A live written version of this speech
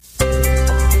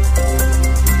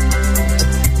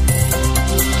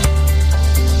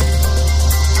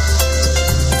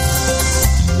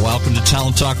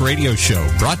Talk radio show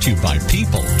brought to you by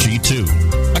People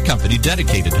G2, a company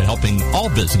dedicated to helping all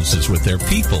businesses with their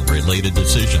people-related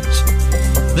decisions.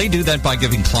 They do that by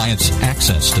giving clients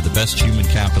access to the best human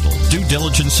capital, due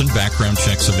diligence and background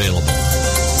checks available,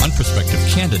 on prospective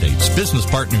candidates, business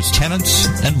partners, tenants,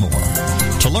 and more.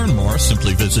 To learn more,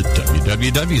 simply visit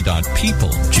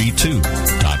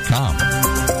www.peopleg2.com.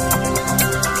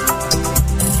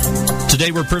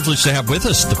 Today we're privileged to have with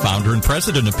us the founder and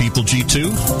president of People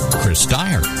G2, Chris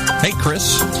Dyer. Hey,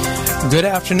 Chris. Good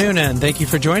afternoon, and thank you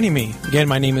for joining me. Again,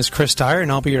 my name is Chris Dyer,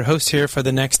 and I'll be your host here for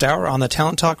the next hour on the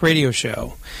Talent Talk radio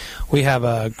show. We have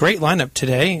a great lineup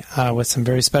today with some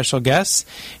very special guests,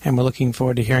 and we're looking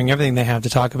forward to hearing everything they have to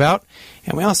talk about.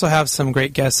 And we also have some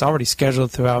great guests already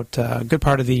scheduled throughout a good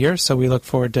part of the year, so we look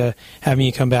forward to having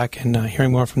you come back and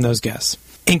hearing more from those guests.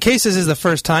 In case this is the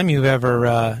first time you've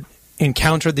ever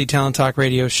encountered the Talent Talk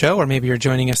radio show, or maybe you're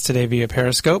joining us today via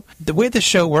Periscope, the way the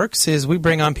show works is we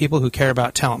bring on people who care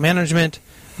about talent management,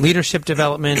 leadership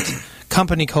development,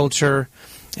 company culture,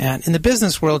 and in the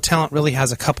business world, talent really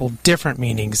has a couple different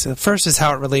meanings. The first is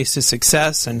how it relates to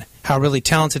success and how really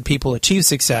talented people achieve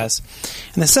success.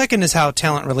 And the second is how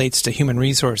talent relates to human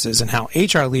resources and how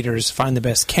HR leaders find the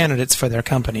best candidates for their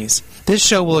companies. This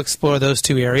show will explore those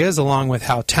two areas along with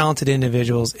how talented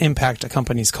individuals impact a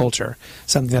company's culture,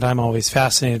 something that I'm always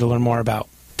fascinated to learn more about.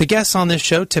 The guests on this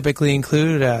show typically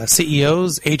include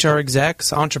CEOs, HR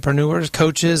execs, entrepreneurs,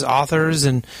 coaches, authors,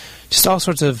 and just all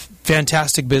sorts of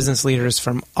fantastic business leaders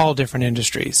from all different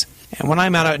industries. And when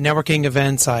I'm out at networking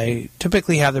events, I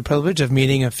typically have the privilege of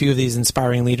meeting a few of these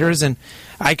inspiring leaders, and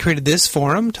I created this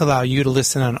forum to allow you to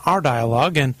listen on our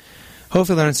dialogue and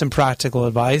hopefully learn some practical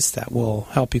advice that will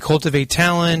help you cultivate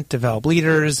talent, develop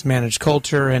leaders, manage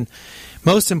culture, and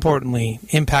most importantly,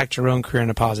 impact your own career in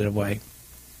a positive way.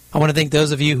 I want to thank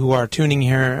those of you who are tuning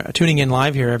in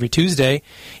live here every Tuesday.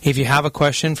 If you have a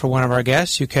question for one of our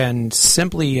guests, you can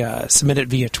simply submit it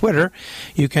via Twitter.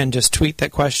 You can just tweet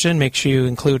that question. Make sure you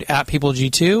include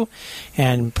 @PeopleG2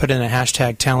 and put in a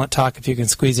hashtag Talent Talk if you can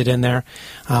squeeze it in there.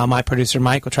 My producer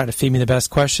Mike will try to feed me the best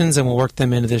questions, and we'll work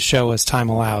them into this show as time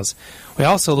allows. We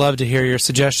also love to hear your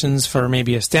suggestions for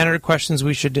maybe a standard questions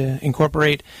we should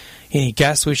incorporate, any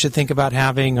guests we should think about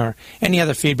having, or any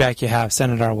other feedback you have,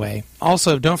 send it our way.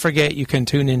 Also, don't forget you can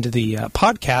tune into the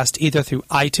podcast either through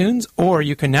iTunes, or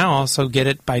you can now also get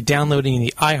it by downloading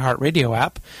the iHeartRadio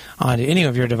app onto any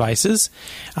of your devices.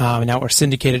 Now we're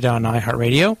syndicated on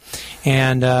iHeartRadio.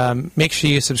 And make sure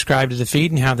you subscribe to the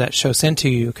feed and have that show sent to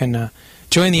you. You can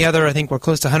join the other, I think we're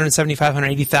close to 175,000,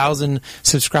 180,000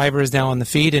 subscribers now on the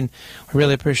feed, and we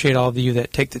really appreciate all of you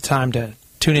that take the time to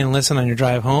tune in and listen on your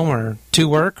drive home or to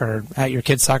work or at your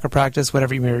kids' soccer practice,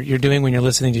 whatever you're doing when you're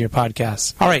listening to your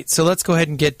podcasts. All right, so let's go ahead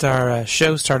and get our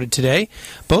show started today.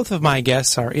 Both of my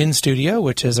guests are in studio,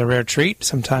 which is a rare treat.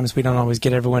 Sometimes we don't always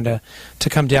get everyone to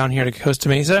come down here to Costa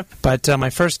Mesa. But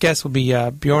my first guest will be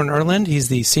Bjorn Erland. He's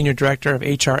the Senior Director of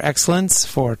HR Excellence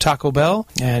for Taco Bell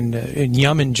and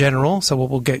Yum in general, so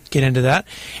we'll get into that.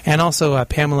 And also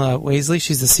Pamela Wasley.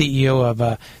 She's the CEO of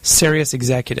Cerius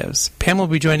Executives. Pamela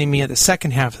will be joining me at the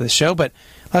second half of the show, but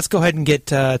let's go ahead and get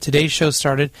today's show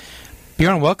started.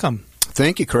 Bjorn, welcome.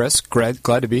 Thank you, Chris. Glad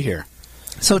to be here.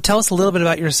 So tell us a little bit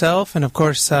about yourself and, of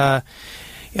course,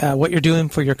 what you're doing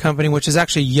for your company, which is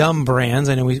actually Yum Brands.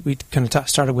 I know we kind of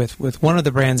started with one of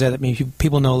the brands there that maybe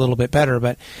people know a little bit better,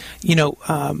 but,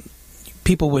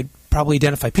 people would probably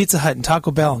identify Pizza Hut and Taco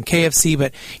Bell and KFC,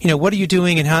 but, what are you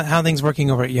doing and how are things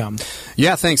working over at Yum?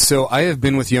 Yeah, thanks. So I have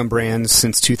been with Yum Brands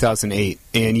since 2008,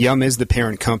 and Yum is the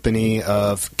parent company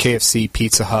of KFC,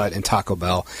 Pizza Hut, and Taco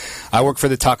Bell. I work for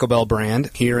the Taco Bell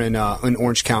brand here in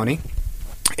Orange County.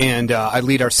 And I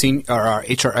lead our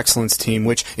HR excellence team,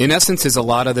 which in essence is a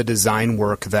lot of the design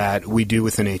work that we do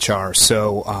within HR.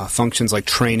 So functions like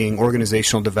training,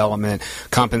 organizational development,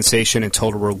 compensation and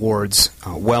total rewards,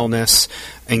 wellness,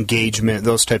 engagement,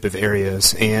 those type of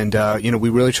areas. And, we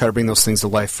really try to bring those things to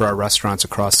life for our restaurants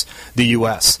across the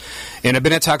U.S. And I've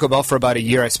been at Taco Bell for about a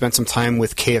year. I spent some time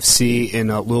with KFC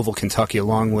in Louisville, Kentucky,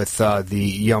 along with the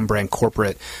Yum brand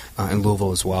corporate in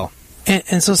Louisville as well.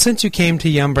 And so since you came to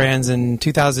Yum Brands in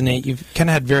 2008, you've kind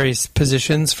of had various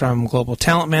positions from global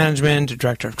talent management to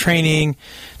director of training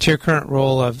to your current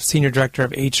role of senior director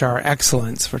of HR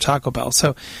excellence for Taco Bell.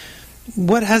 So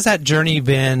what has that journey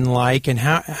been like, and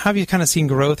how have you kind of seen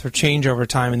growth or change over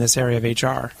time in this area of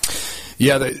HR?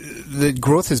 Yeah, the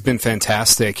growth has been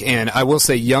fantastic, and I will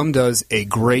say Yum does a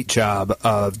great job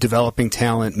of developing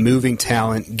talent, moving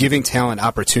talent, giving talent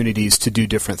opportunities to do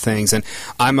different things, and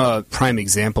I'm a prime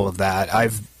example of that.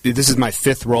 I've this is my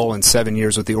 5th role in 7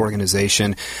 years with the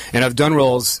organization, and I've done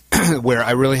roles where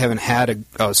I really haven't had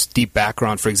a deep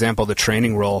background. For example, the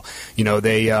training role,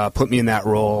 they put me in that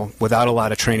role without a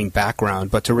lot of training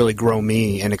background, but to really grow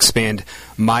me and expand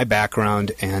my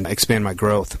background and expand my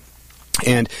growth.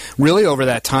 And really over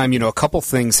that time, a couple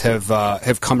things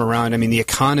have come around. I mean, the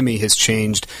economy has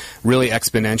changed really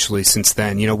exponentially since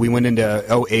then. We went into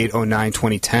 08, 09,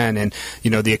 2010, and,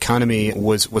 the economy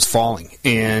was falling.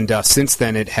 And since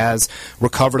then, it has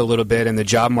recovered a little bit, and the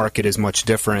job market is much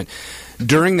different.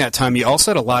 During that time, you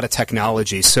also had a lot of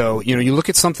technology. So, you look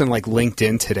at something like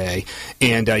LinkedIn today,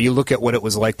 and you look at what it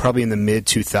was like probably in the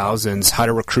mid-2000s, how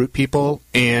to recruit people,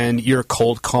 and you're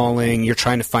cold calling, you're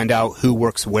trying to find out who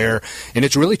works where, and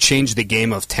it's really changed the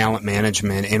game of talent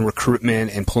management and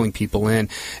recruitment and pulling people in.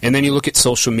 And then you look at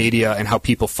social media and how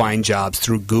people find jobs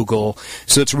through Google.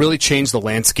 So it's really changed the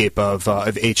landscape of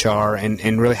HR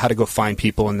and really how to go find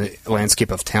people in the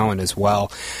landscape of talent as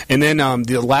well. And then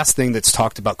the last thing that's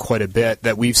talked about quite a bit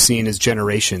that we've seen is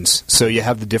generations. So you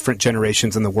have the different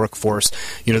generations in the workforce,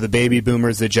 the baby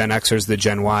boomers, the Gen Xers, the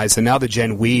Gen Ys, and now the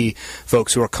Gen We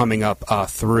folks who are coming up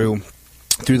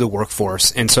through the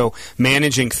workforce. And so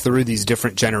managing through these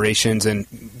different generations and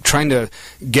trying to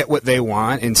get what they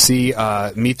want and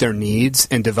meet their needs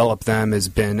and develop them has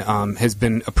been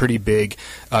a pretty big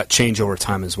change over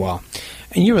time as well.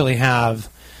 And you really have,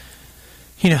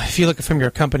 if you look from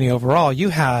your company overall, you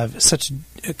have such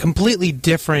completely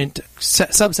different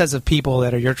subsets of people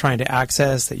that you're trying to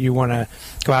access, that you want to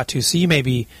go out to. So you may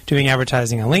be doing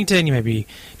advertising on LinkedIn, you may be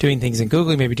doing things in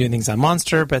Google, you may be doing things on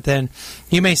Monster, but then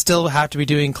you may still have to be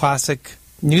doing classic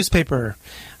newspaper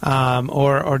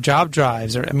or job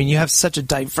drives. You have such a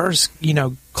diverse,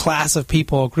 class of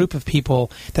people, group of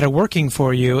people that are working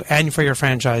for you and for your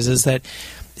franchises.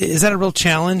 Is that a real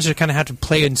challenge to kind of have to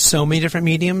play in so many different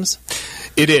mediums?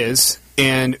 It is.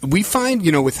 And we find,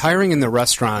 with hiring in the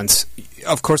restaurants,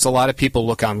 of course, a lot of people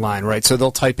look online, right? So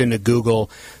they'll type into Google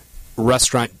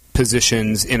restaurant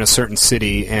positions in a certain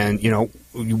city, and,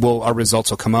 our results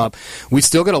will come up. We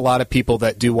still get a lot of people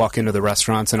that do walk into the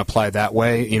restaurants and apply that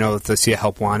way, if they see a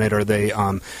help wanted or they,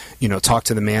 talk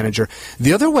to the manager.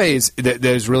 The other ways that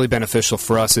is really beneficial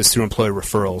for us is through employee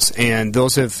referrals, and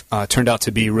those have turned out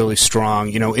to be really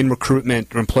strong. In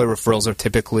recruitment, employee referrals are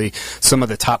typically some of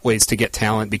the top ways to get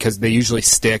talent because they usually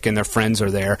stick and their friends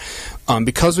are there.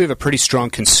 Because we have a pretty strong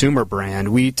consumer brand,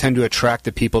 we tend to attract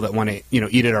the people that want to,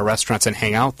 eat at our restaurants and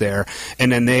hang out there,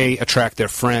 and then they attract their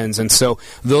friends. And so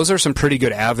those are some pretty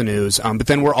good avenues. But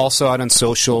then we're also out on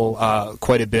social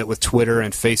quite a bit with Twitter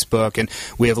and Facebook, and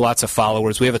we have lots of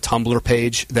followers. We have a Tumblr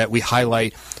page that we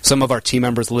highlight some of our team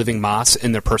members living Moss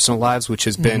in their personal lives, which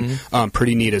has been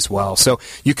pretty neat as well. So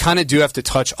you kind of do have to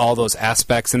touch all those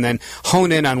aspects and then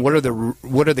hone in on what are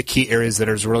the key areas that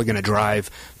are really going to drive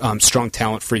strong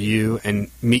talent for you and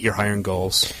meet your hiring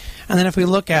goals. And then if we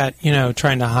look at,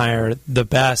 trying to hire the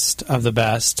best of the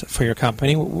best for your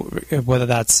company, whether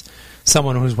that's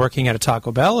someone who's working at a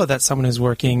Taco Bell or that's someone who's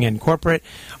working in corporate,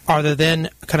 are there then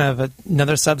kind of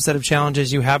another subset of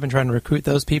challenges you have in trying to recruit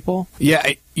those people?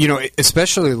 Yeah,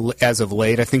 especially as of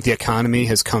late, I think the economy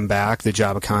has come back, the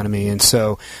job economy, and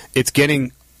so it's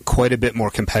getting quite a bit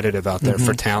more competitive out there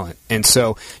for talent. And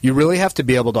so you really have to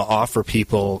be able to offer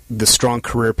people the strong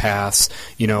career paths,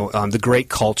 the great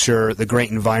culture, the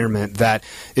great environment that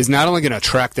is not only going to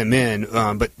attract them in,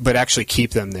 but actually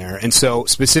keep them there. And so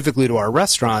specifically to our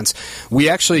restaurants, we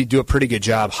actually do a pretty good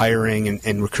job hiring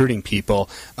and recruiting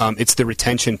people. It's the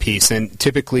retention piece. And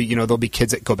typically, there'll be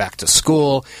kids that go back to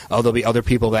school. There'll be other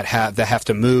people that have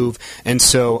to move. And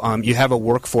so you have a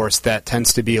workforce that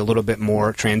tends to be a little bit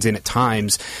more transient at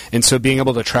times. And so being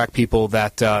able to attract people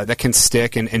that can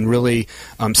stick and really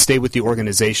stay with the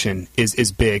organization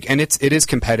is big. And it is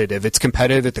competitive. It's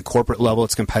competitive at the corporate level.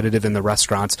 It's competitive in the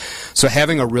restaurants. So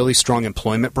having a really strong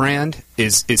employment brand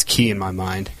is key in my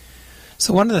mind.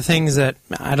 So one of the things that,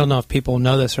 I don't know if people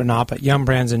know this or not, but Yum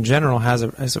Brands in general has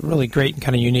a really great and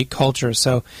kind of unique culture.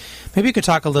 So maybe you could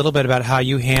talk a little bit about how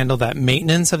you handle that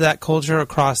maintenance of that culture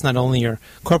across not only your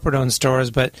corporate-owned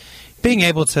stores, but being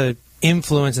able to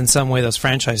influence in some way those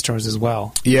franchise stores as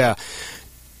well. Yeah.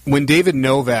 When David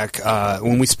Novak,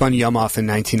 when we spun Yum off in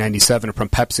 1997 from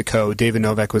PepsiCo, David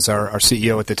Novak was our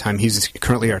CEO at the time. He's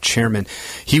currently our chairman.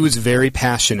 He was very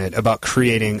passionate about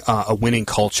creating a winning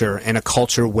culture and a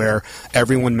culture where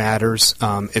everyone matters.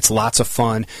 It's lots of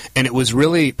fun, and it was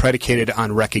really predicated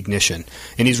on recognition.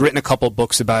 And he's written a couple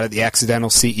books about it, The Accidental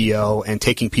CEO and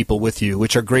Taking People With You,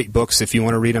 which are great books if you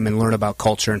want to read them and learn about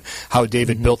culture and how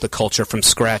David built the culture from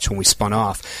scratch when we spun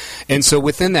off. And so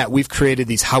within that, we've created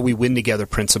these how we win together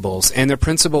principles principles, and they're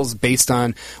principles based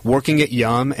on working at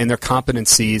Yum and their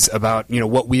competencies about,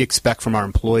 what we expect from our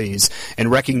employees,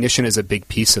 and recognition is a big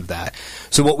piece of that.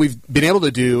 So what we've been able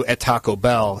to do at Taco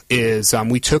Bell is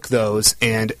we took those,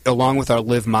 and along with our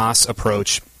Live Más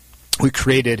approach, we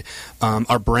created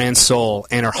our brand soul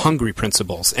and our hungry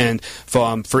principles. And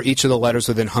for each of the letters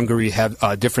within hungry, we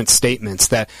have different statements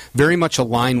that very much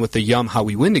align with the Yum How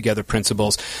We Win Together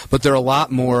principles, but they're a lot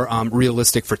more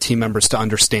realistic for team members to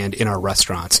understand in our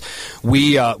restaurants.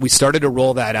 We started to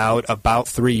roll that out about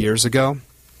 3 years ago.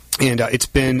 And it's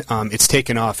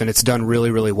taken off, and it's done really,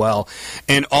 really well.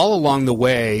 And all along the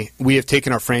way, we have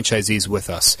taken our franchisees with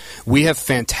us. We have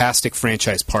fantastic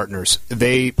franchise partners.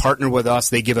 They partner with us.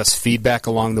 They give us feedback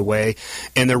along the way.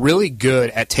 And they're really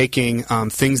good at taking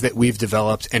things that we've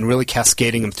developed and really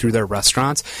cascading them through their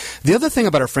restaurants. The other thing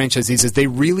about our franchisees is they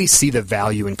really see the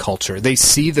value in culture. They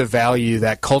see the value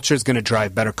that culture is going to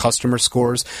drive better customer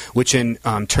scores, which in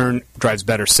turn drives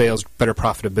better sales, better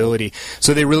profitability.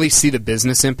 So they really see the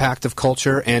business impact of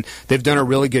culture, and they've done a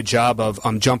really good job of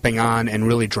jumping on and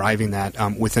really driving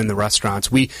that within the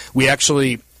restaurants. We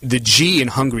actually, the G in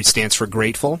hungry stands for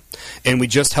grateful, and we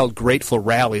just held grateful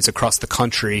rallies across the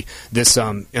country this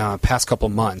past couple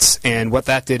months. And what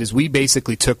that did is we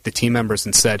basically took the team members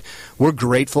and said, we're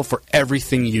grateful for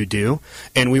everything you do,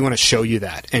 and we want to show you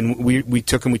that. And we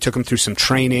took them through some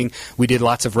training. We did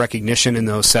lots of recognition in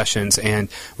those sessions, and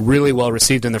really well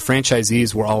received, and the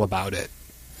franchisees were all about it.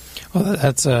 Well,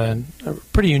 that's a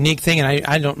pretty unique thing, and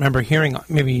I don't remember hearing,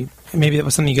 maybe that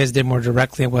was something you guys did more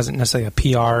directly. It wasn't necessarily a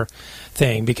PR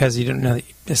thing, because you didn't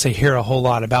necessarily hear a whole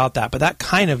lot about that. But that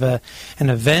kind of an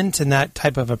event and that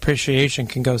type of appreciation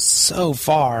can go so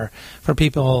far for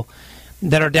people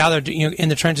that are down there, in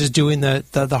the trenches doing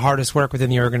the hardest work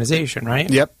within the organization, right?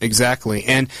 Yep, exactly.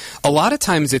 And a lot of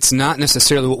times it's not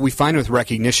necessarily what we find with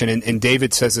recognition, and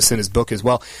David says this in his book as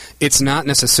well, it's not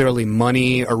necessarily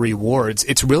money or rewards.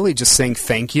 It's really just saying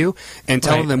thank you and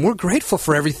telling them we're grateful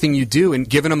for everything you do, and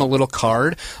giving them a little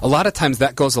card. A lot of times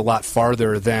that goes a lot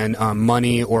farther than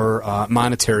money or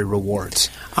monetary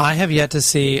rewards. I have yet to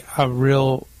see a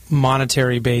real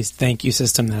monetary-based thank you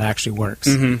system that actually works.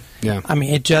 Mm-hmm. Yeah. I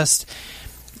mean, it just,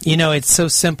 it's so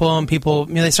simple, and people,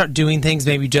 they start doing things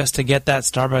maybe just to get that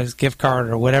Starbucks gift card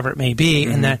or whatever it may be,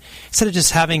 and that instead of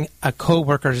just having a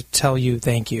coworker tell you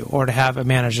thank you, or to have a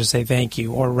manager say thank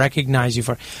you, or recognize you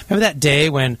for, remember that day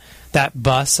when that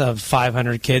bus of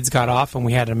 500 kids got off and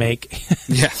we had to make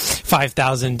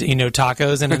 5,000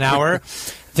 tacos in an hour?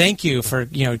 Thank you for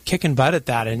kicking butt at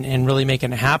that and really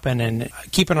making it happen and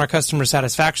keeping our customer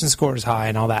satisfaction scores high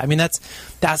and all that. I mean, that's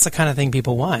the kind of thing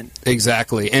people want.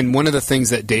 Exactly. And one of the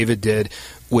things that David did,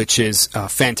 which is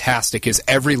fantastic, is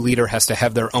every leader has to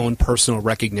have their own personal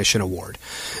recognition award.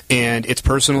 And it's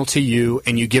personal to you,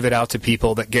 and you give it out to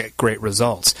people that get great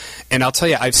results. And I'll tell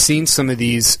you, I've seen some of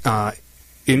these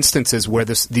instances where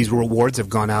these rewards have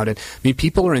gone out, and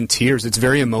people are in tears. It's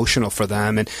very emotional for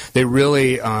them, and they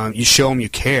really you show them you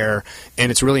care,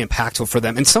 and it's really impactful for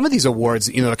them. And some of these awards,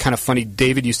 are kind of funny.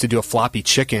 David used to do a floppy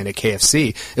chicken at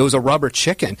KFC. It was a rubber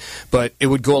chicken, but it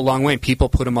would go a long way, and people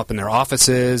put them up in their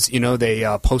offices.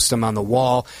 They post them on the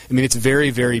wall. It's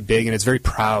very, very big, and it's very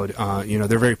proud.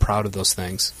 They're very proud of those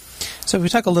things. So if we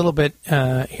talk a little bit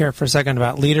here for a second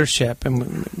about leadership,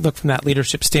 and look from that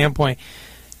leadership standpoint,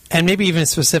 and maybe even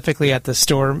specifically at the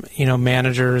store,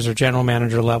 managers or general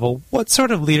manager level, what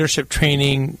sort of leadership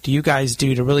training do you guys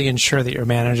do to really ensure that your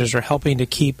managers are helping to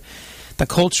keep the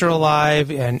culture alive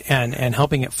and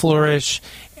helping it flourish,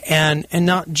 and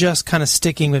not just kind of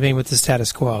sticking with the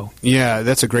status quo? Yeah,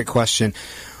 that's a great question.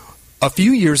 A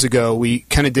few years ago, we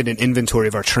kind of did an inventory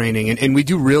of our training, and we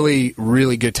do really,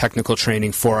 really good technical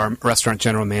training for our restaurant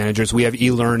general managers. We have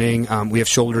e-learning. We have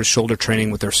shoulder-to-shoulder training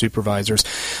with our supervisors.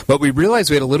 But we realized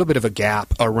we had a little bit of a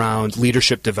gap around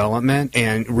leadership development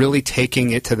and really taking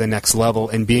it to the next level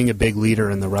and being a big leader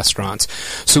in the restaurants.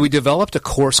 So we developed a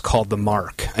course called the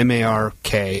MARK,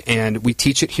 M-A-R-K, and we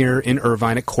teach it here in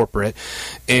Irvine at corporate.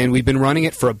 And we've been running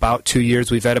it for about 2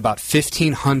 years. We've had about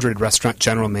 1,500 restaurant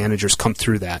general managers come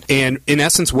through that. And in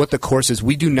essence, what the course is,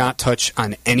 we do not touch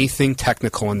on anything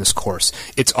technical in this course.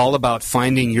 It's all about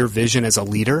finding your vision as a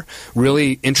leader,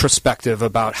 really introspective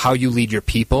about how you lead your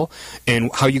people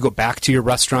and how you go back to your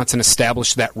restaurants and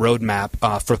establish that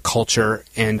roadmap for culture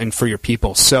and for your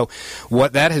people. So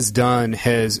what that has done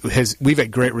we've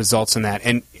had great results in that.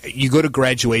 And you go to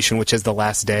graduation, which is the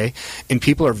last day, and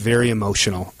people are very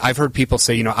emotional. I've heard people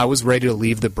say, I was ready to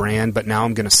leave the brand, but now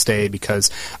I'm going to stay because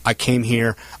I came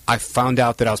here, I found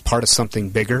out that I was part part of something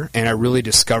bigger, and I really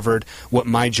discovered what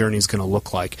my journey is going to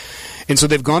look like. And so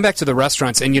they've gone back to the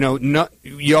restaurants, and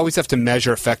you always have to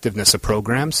measure effectiveness of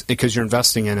programs because you're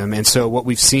investing in them. And so what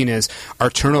we've seen is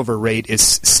our turnover rate is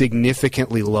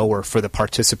significantly lower for the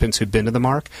participants who've been to the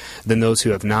mark than those who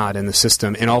have not in the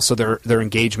system, and also their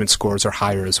engagement scores are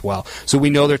higher as well. So we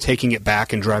know they're taking it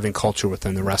back and driving culture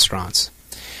within the restaurants.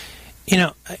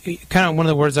 Kind of one of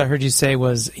the words I heard you say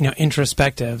was,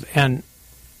 introspective, and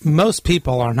most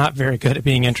people are not very good at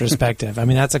being introspective. I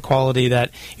mean, that's a quality that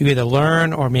you either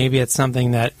learn or maybe it's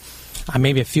something that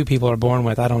maybe a few people are born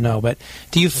with. I don't know. But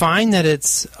do you find that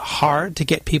it's hard to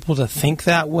get people to think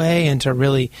that way and to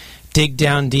really dig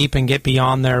down deep and get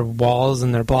beyond their walls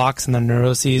and their blocks and their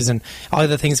neuroses and all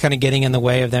the things kind of getting in the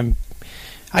way of them,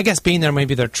 I guess, being their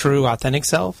maybe their true, authentic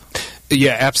self?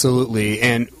 Yeah, absolutely.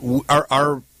 And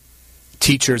our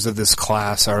teachers of this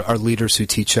class, our leaders who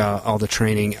teach all the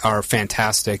training, are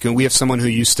fantastic. And we have someone who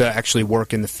used to actually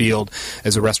work in the field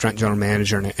as a restaurant general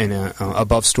manager and a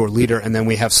above store leader, and then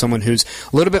we have someone who's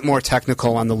a little bit more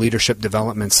technical on the leadership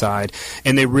development side,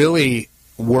 and they really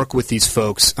work with these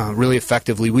folks really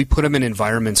effectively. We put them in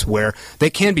environments where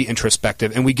they can be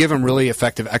introspective, and we give them really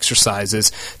effective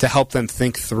exercises to help them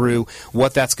think through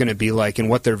what that's going to be like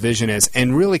and what their vision is,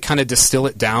 and really kind of distill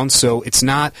it down so it's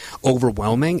not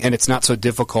overwhelming and it's not so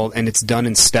difficult, and it's done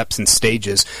in steps and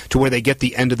stages to where they get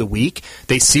the end of the week,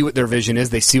 they see what their vision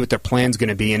is, they see what their plan's going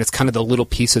to be, and it's kind of the little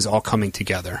pieces all coming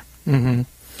together. Mm-hmm.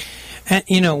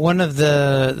 And, one of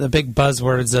the big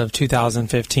buzzwords of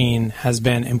 2015 has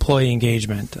been employee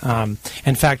engagement.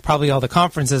 In fact, probably all the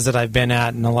conferences that I've been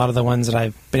at and a lot of the ones that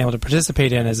I've been able to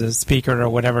participate in as a speaker or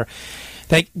whatever,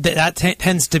 that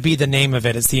tends to be the name of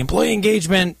it. It's the employee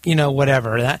engagement,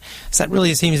 whatever. That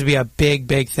really seems to be a big,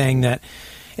 big thing that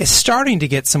is starting to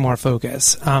get some more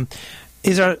focus. Are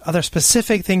there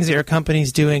specific things that your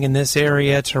company's doing in this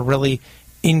area to really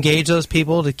engage those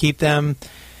people, to keep them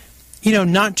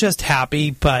not just happy,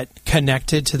 but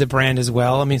connected to the brand as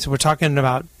well? I mean, so we're talking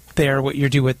about what you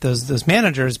do with those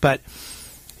managers, but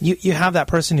you have that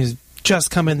person who's just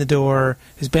come in the door,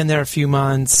 who's been there a few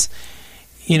months.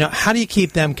 How do you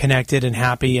keep them connected and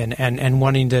happy and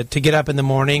wanting to get up in the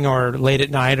morning or late at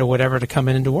night or whatever to come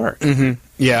in and to work? Mm-hmm.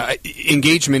 Yeah,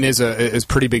 engagement is a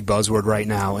pretty big buzzword right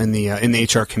now in the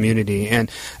HR community,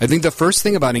 and I think the first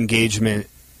thing about engagement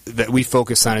that we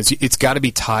focus on is it's got to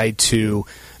be tied to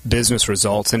business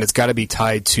results, and it's got to be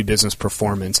tied to business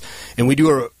performance. And we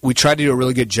try to do a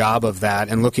really good job of that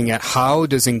and looking at how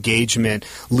does engagement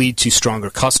lead to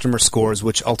stronger customer scores,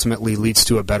 which ultimately leads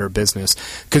to a better business.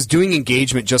 Because doing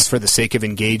engagement just for the sake of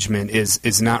engagement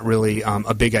is not really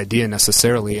a big idea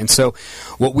necessarily. And so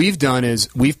what we've done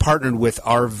is we've partnered with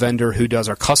our vendor who does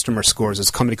our customer scores. It's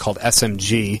a company called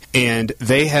SMG, and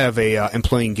they have a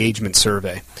employee engagement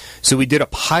survey. So we did a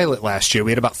pilot last year. We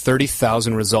had about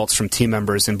 30,000 results from team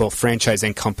members in both franchise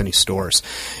and company stores.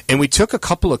 And we took a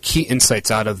couple of key insights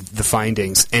out of the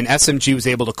findings, and SMG was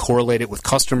able to correlate it with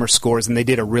customer scores, and they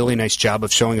did a really nice job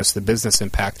of showing us the business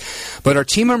impact. But our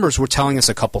team members were telling us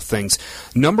a couple things.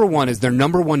 Number one is their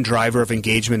number one driver of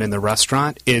engagement in the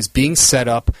restaurant is being set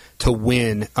up to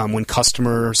win when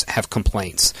customers have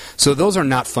complaints. So those are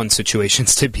not fun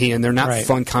situations to be in. They're not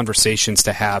fun conversations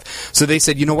to have. So they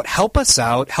said, you know what, help us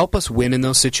out, help us win in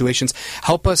those situations,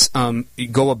 help us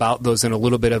go about those in a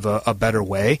little bit of a better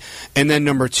way. And then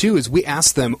number two is we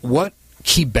asked them, what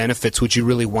key benefits would you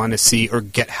really want to see or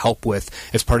get help with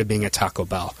as part of being at Taco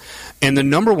Bell? And the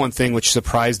number one thing which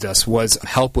surprised us was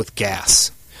help with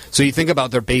gas. So you think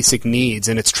about their basic needs,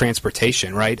 and it's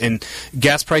transportation, right? And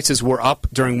gas prices were up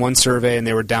during one survey, and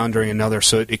they were down during another,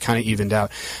 so it kind of evened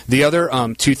out. The other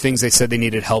two things they said they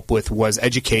needed help with was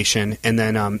education, and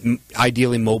then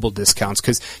ideally mobile discounts,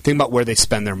 because think about where they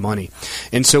spend their money.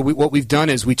 And so what we've done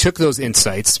is we took those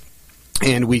insights,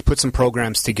 and we put some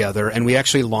programs together, and we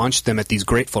actually launched them at these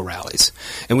Grateful rallies.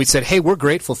 And we said, hey, we're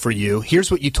grateful for you. Here's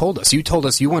what you told us. You told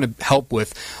us you want to help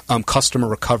with customer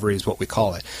recovery is what we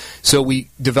call it. So we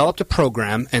developed a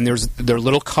program, and they're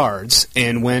little cards,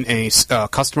 and when a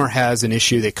customer has an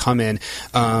issue, they come in.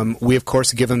 We, of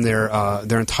course, give them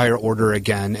their entire order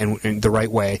again and the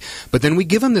right way. But then we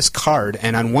give them this card,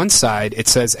 and on one side, it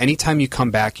says, anytime you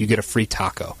come back, you get a free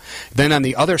taco. Then on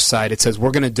the other side, it says, we're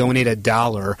going to donate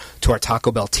 $1 to our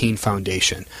Taco Bell Teen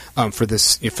Foundation for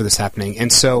this happening.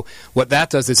 And so what that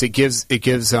does is it gives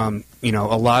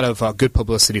a lot of good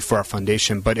publicity for our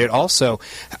foundation, but it also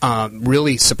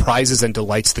really surprises and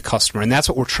delights the customer, and that's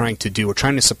what we're trying to do. We're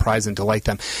trying to surprise and delight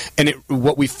them. And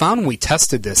what we found when we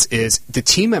tested this is the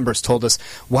team members told us,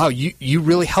 wow, you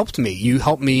really helped me. You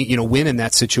helped me, win in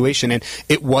that situation, and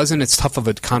it wasn't as tough of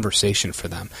a conversation for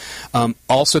them.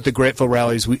 Also at the Grateful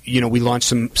Rallies, we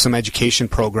launched some education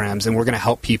programs, and we're going to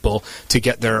help people to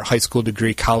get their high school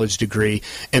degree, college degree,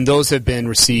 and those have been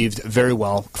received very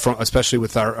well, especially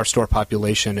with our store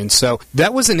population. And so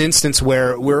that was an instance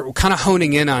where we're kind of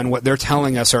honing in on what they're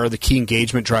telling us are the key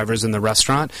engagement drivers in the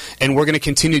restaurant, and we're going to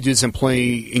continue to do this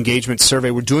employee engagement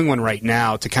survey. We're doing one right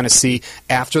now to kind of see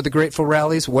after the Grateful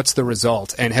Rallies what's the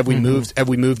result, and have we moved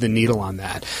the needle on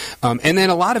that. And then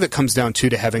a lot of it comes down to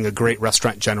having a great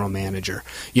restaurant general manager.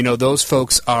 Those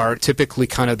folks are typically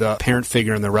kind of the parent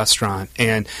figure in the restaurant.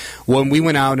 And when we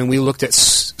went out and we looked at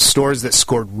stores that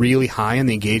scored really high in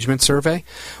the engagement survey,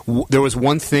 there was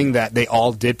one thing that they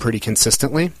all did pretty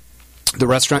consistently. The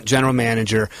restaurant general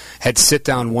manager had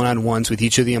sit-down one-on-ones with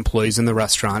each of the employees in the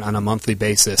restaurant on a monthly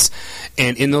basis.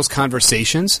 And in those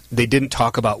conversations, they didn't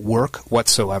talk about work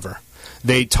whatsoever.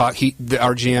 The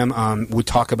RGM would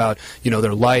talk about,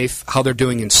 their life, how they're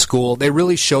doing in school. They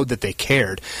really showed that they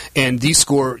cared. And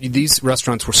these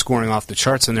restaurants were scoring off the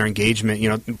charts in their engagement,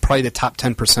 probably the top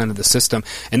 10% of the system.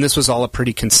 And this was all a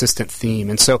pretty consistent theme.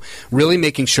 And so really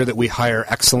making sure that we hire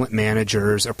excellent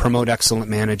managers or promote excellent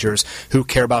managers who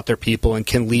care about their people and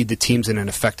can lead the teams in an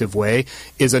effective way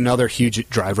is another huge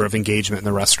driver of engagement in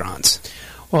the restaurants.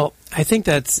 Well, I think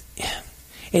that's...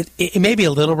 It may be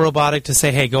a little robotic to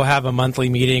say, hey, go have a monthly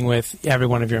meeting with every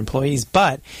one of your employees,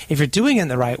 but if you're doing it in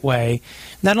the right way,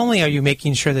 not only are you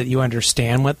making sure that you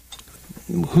understand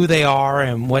who they are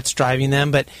and what's driving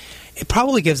them, but it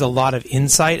probably gives a lot of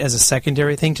insight as a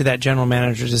secondary thing to that general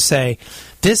manager to say,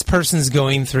 this person's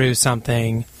going through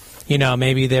something,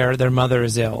 maybe their mother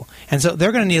is ill, and so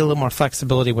they're going to need a little more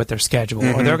flexibility with their schedule,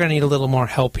 or they're going to need a little more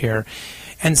help here.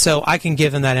 And so I can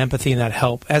give them that empathy and that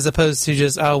help, as opposed to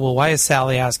just, why is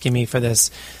Sally asking me for this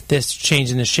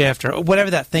change in the shift, or whatever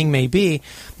that thing may be.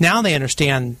 Now they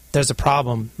understand there's a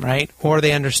problem, right? Or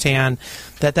they understand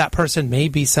that person may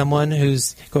be someone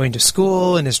who's going to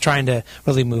school and is trying to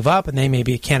really move up, and they may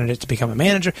be a candidate to become a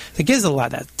manager. It gives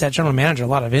that general manager a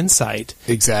lot of insight.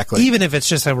 Exactly. Even if it's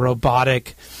just a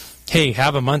robotic, hey,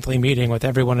 have a monthly meeting with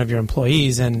every one of your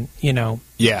employees, and,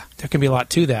 yeah, there can be a lot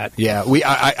to that. Yeah,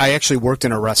 I actually worked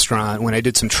in a restaurant when I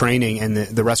did some training, and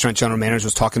the restaurant general manager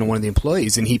was talking to one of the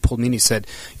employees, and he pulled me and he said,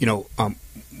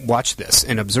 watch this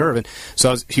and observe. And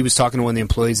so he was talking to one of the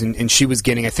employees, and she was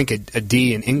getting, I think, a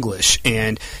D in English.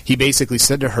 And he basically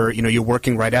said to her, you're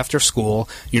working right after school.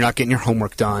 You're not getting your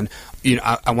homework done.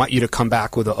 I want you to come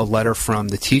back with a letter from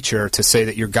the teacher to say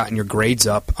that you've gotten your grades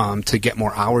up to get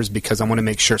more hours, because I want to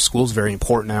make sure school's very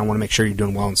important, and I want to make sure you're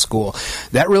doing well in school.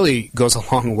 That really goes a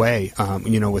long way,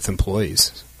 with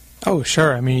employees. Oh,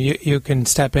 sure. I mean, you can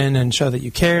step in and show that you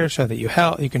care, show that you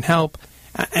can help.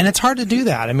 And it's hard to do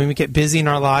that. I mean, we get busy in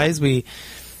our lives. We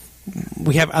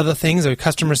have other things, or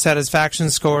customer satisfaction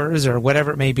scores, or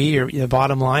whatever it may be, or the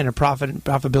bottom line, or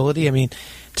profitability. I mean,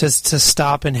 just to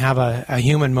stop and have a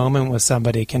human moment with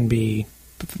somebody can be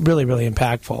really, really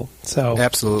impactful. So,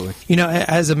 absolutely.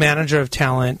 As a manager of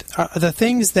talent, are the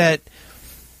things that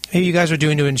maybe you guys are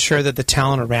doing to ensure that the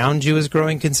talent around you is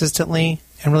growing consistently,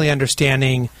 and really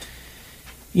understanding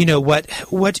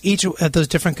what each of those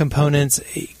different components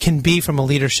can be from a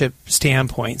leadership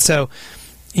standpoint. So,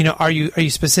 are you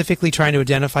specifically trying to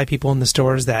identify people in the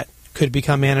stores that could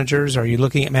become managers? Are you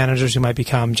looking at managers who might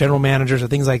become general managers or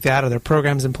things like that? Are there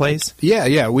programs in place?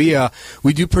 Yeah.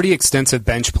 We do pretty extensive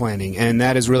bench planning, and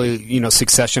that is really,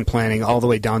 succession planning all the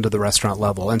way down to the restaurant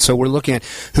level. And so we're looking at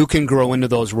who can grow into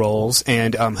those roles,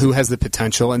 and who has the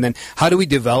potential, and then how do we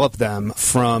develop them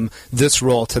from this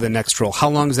role to the next role? How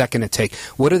long is that going to take?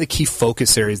 What are the key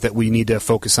focus areas that we need to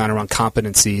focus on around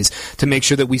competencies to make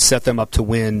sure that we set them up to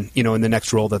win, in the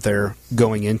next role that they're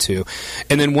going into?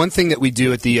 And then one thing that we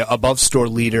do at the above store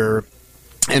leader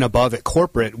and above at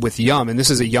corporate with Yum, and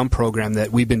this is a Yum program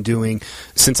that we've been doing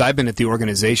since I've been at the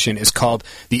organization, is called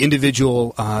the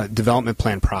Individual Development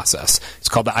Plan Process. It's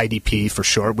called the IDP for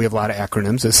short. We have a lot of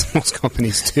acronyms, as most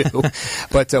companies do.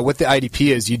 But what the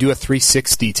IDP is, you do a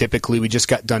 360 typically. We just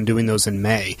got done doing those in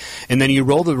May. And then you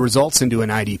roll the results into an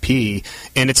IDP,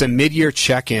 and it's a mid-year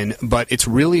check-in, but it's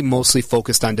really mostly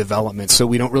focused on development. So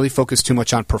we don't really focus too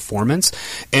much on performance.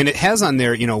 And it has on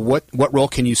there, what role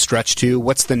can you stretch to?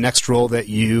 What's the next role that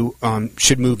you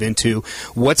should move into,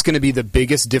 what's going to be the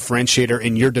biggest differentiator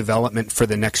in your development for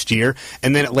the next year,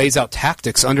 and then it lays out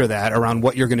tactics under that around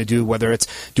what you're going to do, whether it's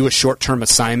do a short-term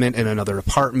assignment in another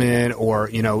department, or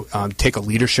take a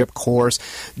leadership course,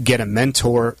 get a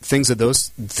mentor, things of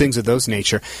those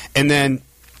nature, and then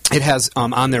it has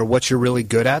on there what you're really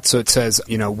good at. So it says,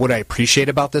 what I appreciate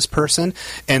about this person,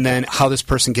 and then how this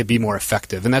person can be more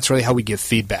effective. And that's really how we give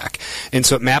feedback. And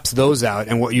so it maps those out.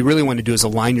 And what you really want to do is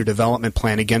align your development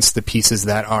plan against the pieces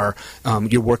that are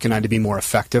you're working on to be more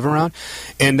effective around.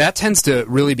 And that tends to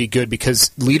really be good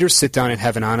because leaders sit down and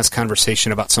have an honest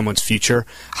conversation about someone's future,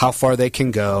 how far they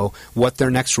can go, what their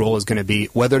next role is going to be,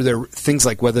 whether they're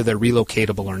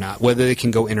relocatable or not, whether they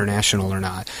can go international or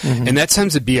not. Mm-hmm. And that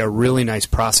tends to be a really nice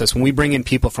process. When we bring in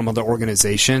people from other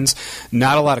organizations,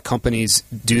 not a lot of companies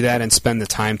do that and spend the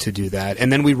time to do that.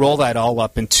 And then we roll that all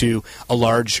up into a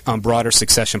large, broader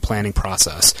succession planning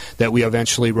process that we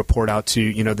eventually report out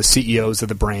to, the CEOs of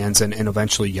the brands and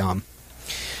eventually Yum.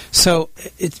 So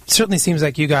it certainly seems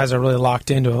like you guys are really locked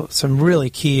into some really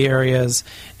key areas,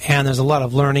 and there's a lot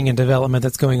of learning and development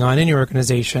that's going on in your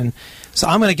organization. So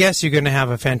I'm going to guess you're going to have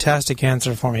a fantastic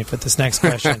answer for me for this next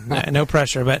question. No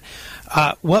pressure, but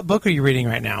what book are you reading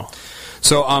right now?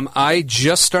 So I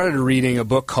just started reading a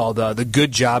book called The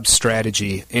Good Job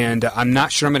Strategy, and I'm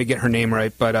not sure I'm going to get her name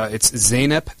right, but it's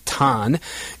Zeynep Tan,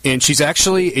 and she's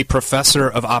actually a professor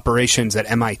of operations at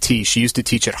MIT. She used to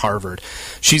teach at Harvard.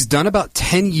 She's done about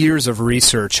 10 years of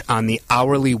research on the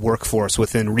hourly workforce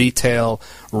within retail,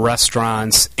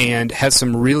 restaurants, and has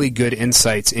some really good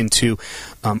insights into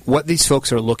what these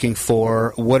folks are looking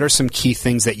for, what are some key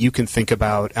things that you can think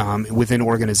about within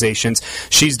organizations.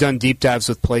 She's done deep dives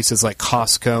with places like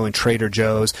Costco and Trader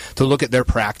Joe's to look at their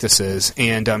practices,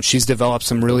 and she's developed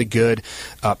some really good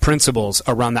principles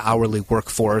around the hourly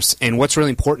workforce and what's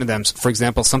really important to them. For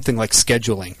example, something like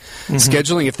scheduling. Mm-hmm.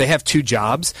 Scheduling, if they have two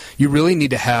jobs, you really need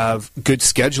to have good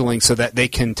scheduling so that they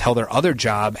can tell their other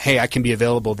job, hey, I can be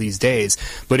available these days.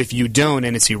 But if you don't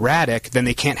and it's erratic, then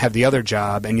they can't have the other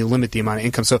job and you limit the amount of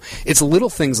income. So it's little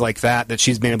things like that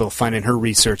she's been able to find in her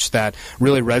research that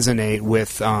really resonate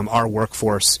with our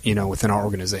workforce, within our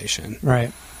organization.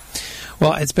 Right.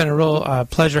 Well, it's been a real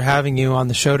pleasure having you on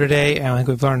the show today, and I think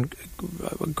we've learned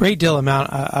a great deal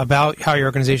about how your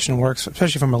organization works,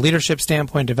 especially from a leadership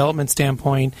standpoint, development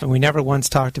standpoint. And we never once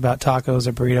talked about tacos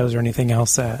or burritos or anything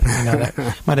else that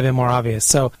might have been more obvious.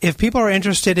 So if people are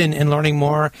interested in learning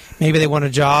more, maybe they want a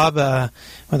job,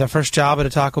 their first job at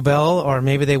a Taco Bell, or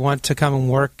maybe they want to come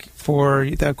and work for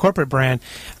the corporate brand,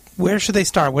 where should they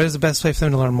start? What is the best way for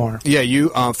them to learn more?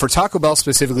 Yeah, for Taco Bell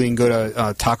specifically, you can go to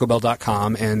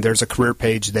tacobell.com, and there's a career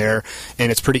page there,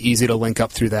 and it's pretty easy to link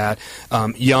up through that.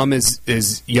 Yum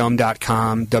is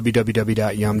yum.com,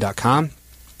 www.yum.com.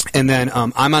 And then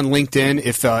I'm on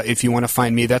LinkedIn. If you want to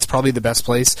find me, that's probably the best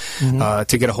place to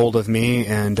get a hold of me,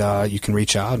 and you can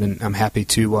reach out, and I'm happy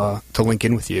to link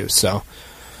in with you. So.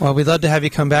 Well, we'd love to have you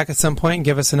come back at some point and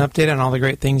give us an update on all the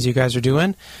great things you guys are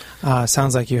doing.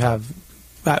 Sounds like you have...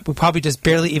 we probably just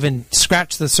barely even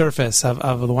scratched the surface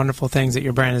of the wonderful things that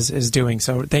your brand is doing.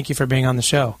 So thank you for being on the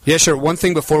show. Yeah, sure. One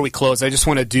thing before we close, I just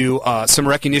want to do some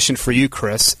recognition for you,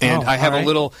 Chris. And I have a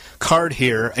little card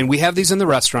here, and we have these in the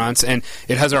restaurants, and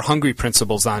it has our Hungry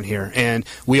Principles on here. And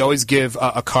we always give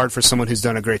a card for someone who's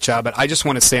done a great job. But I just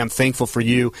want to say I'm thankful for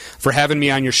you for having me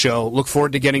on your show. Look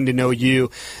forward to getting to know you.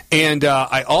 And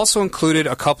I also included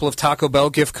a couple of Taco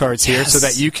Bell gift cards here so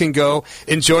that you can go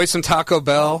enjoy some Taco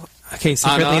Bell. Okay,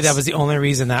 secretly, that was the only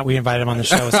reason that we invited him on the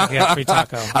show, so he got free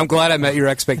taco. I'm glad I met your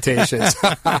expectations.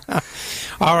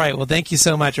 All right, well, thank you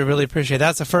so much. I really appreciate it.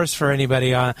 That's a first for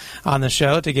anybody on the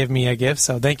show to give me a gift,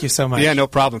 so thank you so much. Yeah, no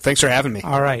problem. Thanks for having me.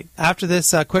 All right. After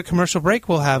this quick commercial break,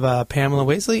 we'll have Pamela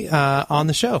Wasley on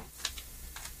the show.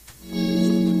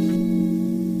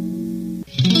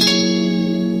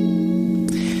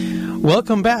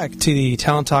 Welcome back to the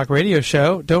Talent Talk Radio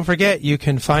Show. Don't forget, you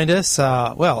can find us,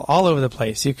 all over the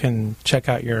place. You can check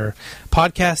out your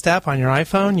podcast app on your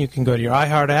iPhone. You can go to your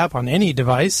iHeart app on any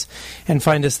device and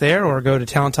find us there, or go to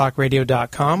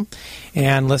talenttalkradio.com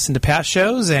and listen to past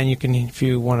shows. And you can, if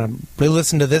you want to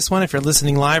re-listen to this one, if you're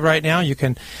listening live right now, you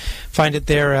can find it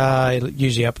there,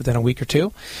 usually up within a week or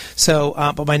two. So,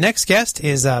 but my next guest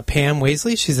is Pam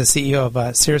Wasley. She's the CEO of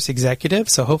Cerius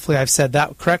Executives. So hopefully I've said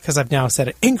that correct, because I've now said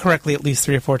it incorrectly at least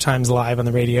 3 or 4 times live on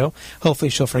the radio. Hopefully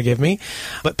she'll forgive me.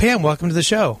 But Pam, welcome to the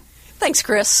show. Thanks,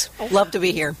 Chris. Love to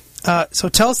be here. So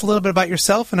tell us a little bit about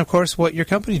yourself and, of course, what your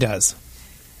company does.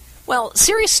 Well,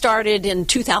 Cerius started in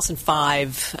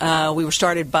 2005. We were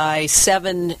started by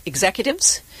 7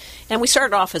 executives, and we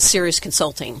started off as Cerius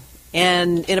Consulting.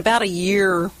 And in about a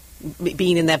year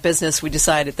being in that business, we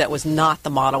decided that was not the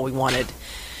model we wanted.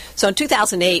 So in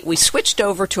 2008, we switched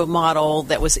over to a model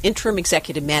that was interim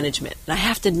executive management. And I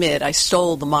have to admit, I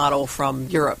stole the model from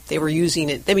Europe. They were using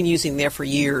it. They've been using it there for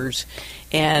years.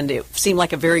 And it seemed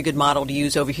like a very good model to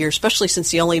use over here, especially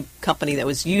since the only company that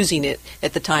was using it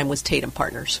at the time was Tatum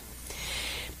Partners.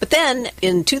 But then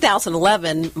in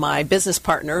 2011, my business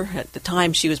partner, at the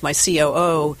time she was my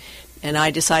COO, and I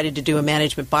decided to do a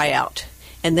management buyout.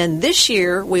 And then this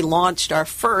year, we launched our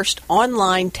first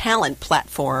online talent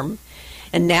platform.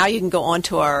 And now you can go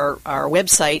onto our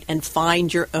website and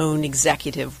find your own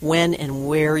executive when and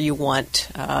where you want.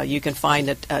 You can find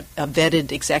a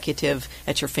vetted executive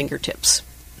at your fingertips.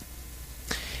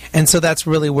 And so that's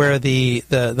really where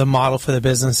the model for the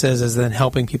business is then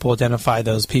helping people identify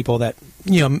those people that,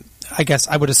 I guess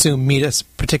I would assume meet a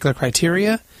particular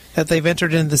criteria that they've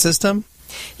entered into the system.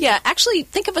 Yeah, actually,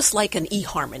 think of us like an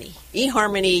eHarmony.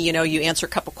 eHarmony, you answer a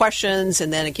couple questions,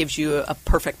 and then it gives you a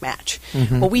perfect match.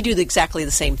 Mm-hmm. Well, we do exactly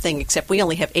the same thing, except we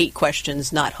only have 8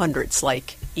 questions, not hundreds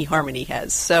like eHarmony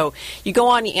has. So you go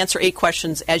on, you answer 8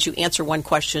 questions. As you answer one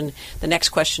question, the next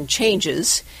question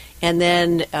changes. And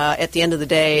then at the end of the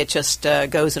day, it just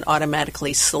goes and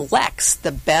automatically selects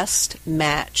the best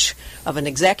match of an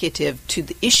executive to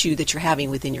the issue that you're having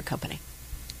within your company.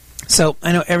 So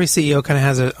I know every CEO kind of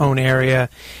has their own area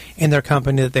in their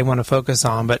company that they want to focus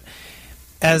on, but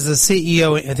as a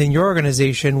CEO within your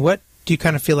organization, what do you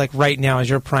kind of feel like right now is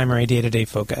your primary day-to-day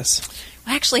focus?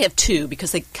 I actually have 2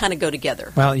 because they kind of go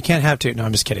together. Well, you can't have 2. No,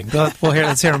 I'm just kidding.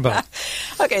 Let's hear them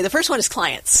both. Okay, the first one is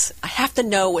clients. I have to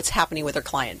know what's happening with our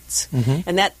clients, mm-hmm.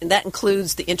 and that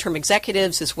includes the interim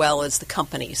executives as well as the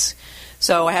companies.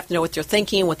 So I have to know what they're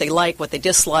thinking, what they like, what they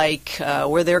dislike,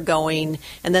 where they're going.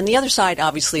 And then the other side,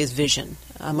 obviously, is vision.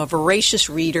 I'm a voracious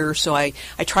reader, so I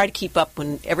try to keep up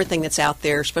on everything that's out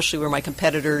there, especially where my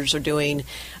competitors are doing,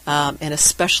 and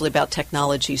especially about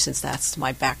technology, since that's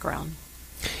my background.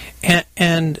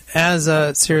 And as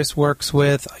Cerius works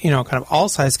with, kind of all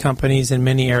size companies in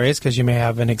many areas, because you may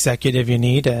have an executive you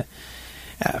need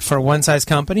for one size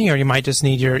company, or you might just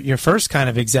need your first kind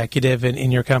of executive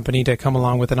in your company to come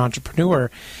along with an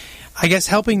entrepreneur. I guess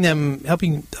helping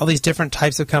all these different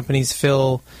types of companies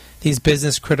fill these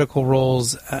business critical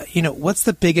roles, what's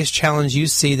the biggest challenge you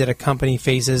see that a company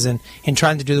faces in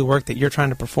trying to do the work that you're trying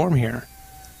to perform here?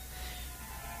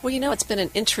 Well, it's been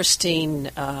an interesting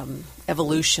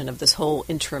evolution of this whole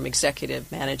interim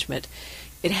executive management.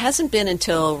 It hasn't been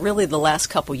until really the last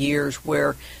couple years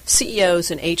where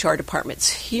CEOs and HR departments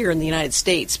here in the United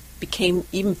States became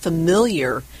even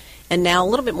familiar and now a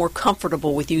little bit more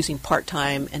comfortable with using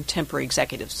part-time and temporary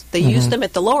executives. They use them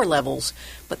at the lower levels,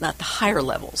 but not the higher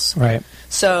levels. Right.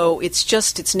 So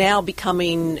it's now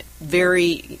becoming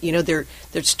very,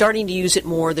 they're starting to use it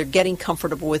more. They're getting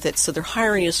comfortable with it. So they're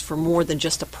hiring us for more than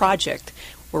just a project.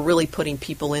 We're really putting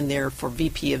people in there for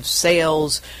VP of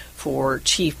sales, for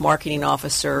chief marketing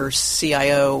officer,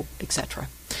 CIO, etc.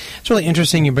 It's really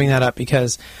interesting you bring that up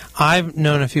because I've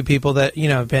known a few people that,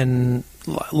 have been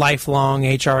lifelong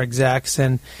HR execs,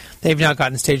 and they've now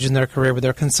gotten stages in their career where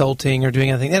they're consulting or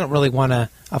doing anything. They don't really want a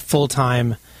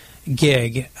full-time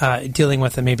gig dealing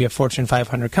with maybe a Fortune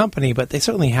 500 company, but they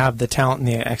certainly have the talent and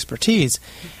the expertise.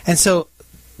 And so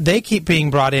they keep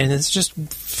being brought in. It just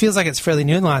feels like it's fairly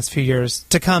new in the last few years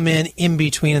to come in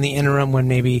between in the interim when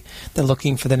maybe they're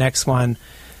looking for the next one.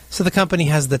 So the company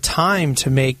has the time to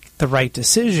make the right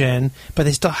decision, but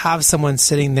they still have someone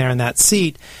sitting there in that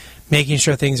seat making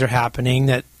sure things are happening,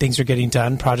 that things are getting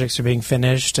done, projects are being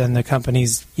finished, and the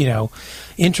company's,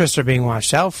 interests are being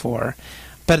watched out for.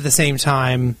 But at the same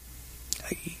time,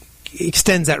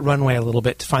 extends that runway a little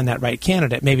bit to find that right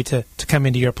candidate, maybe to come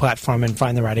into your platform and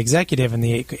find the right executive in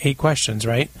the eight questions,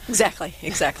 right? Exactly.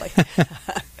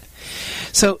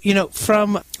 So,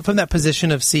 from that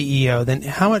position of CEO, then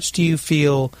how much do you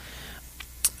feel,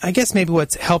 I guess maybe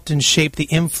what's helped and shaped the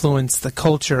influence, the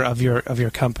culture of your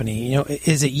company?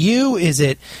 Is it you? Is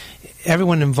it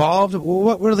everyone involved?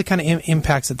 What really kind of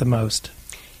impacts it the most?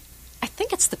 I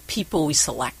think it's the people we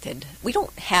selected. We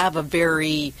don't have a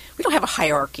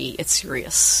hierarchy at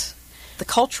Cerius. The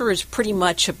culture is pretty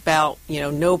much about,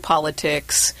 no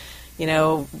politics. We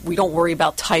don't worry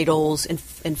about titles.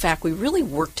 In fact, we really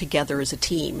work together as a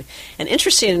team. And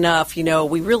interesting enough,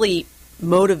 we really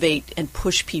motivate and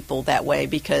push people that way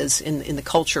because in the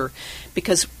culture,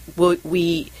 because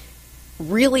we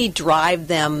really drive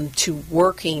them to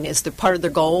working as the part of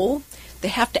their goal. They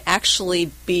have to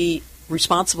actually be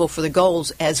responsible for the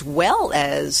goals as well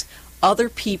as other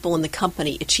people in the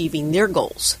company achieving their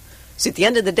goals. So at the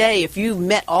end of the day, if you've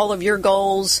met all of your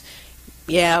goals,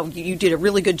 yeah, you did a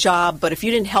really good job, but if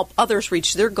you didn't help others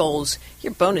reach their goals,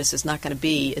 your bonus is not going to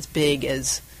be as big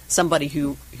as somebody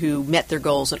who met their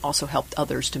goals and also helped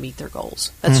others to meet their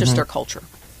goals. That's just their culture.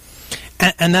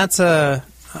 And that's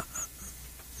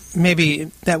maybe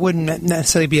that wouldn't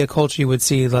necessarily be a culture you would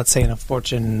see, let's say, in a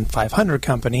Fortune 500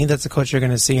 company. That's a culture you're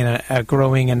going to see in a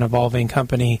growing and evolving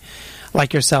company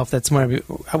like yourself. That's more,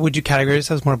 would you categorize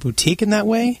yourself as more boutique in that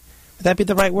way? Would that be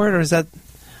the right word, or is that,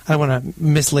 I don't want to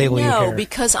mislabel you here? No,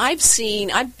 because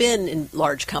I've been in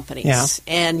large companies,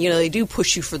 and, they do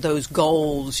push you for those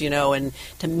goals, and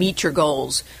to meet your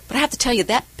goals. But I have to tell you,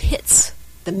 that pits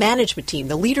the management team,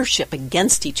 the leadership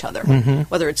against each other,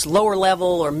 whether it's lower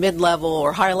level or mid-level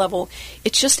or higher level.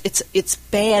 It's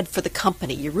bad for the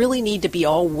company. You really need to be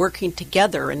all working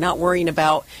together and not worrying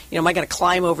about, am I going to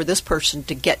climb over this person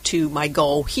to get to my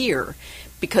goal here?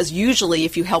 Because usually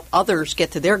if you help others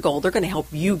get to their goal, they're going to help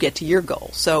you get to your goal.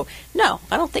 So, no,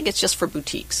 I don't think it's just for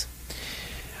boutiques.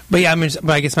 But yeah, but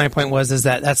I guess my point is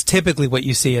that that's typically what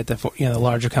you see at the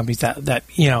larger companies, that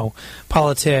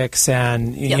politics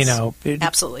and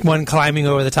absolutely, one climbing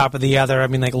over the top of the other. I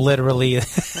mean, like literally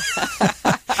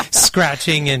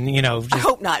scratching and just, I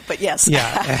hope not, but yes.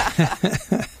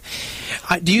 Yeah.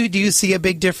 Do you see a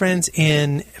big difference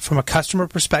from a customer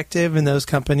perspective in those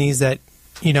companies that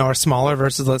are smaller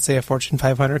versus, let's say, a Fortune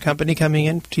 500 company coming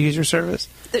in to use your service?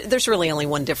 There's really only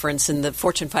one difference. In the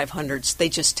Fortune 500s, they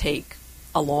just take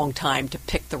a long time to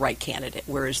pick the right candidate,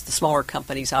 whereas the smaller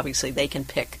companies, obviously, they can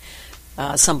pick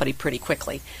somebody pretty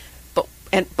quickly.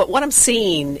 But what I'm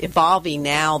seeing evolving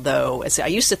now, though, is I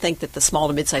used to think that the small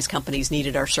to mid-sized companies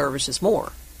needed our services more.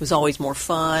 It was always more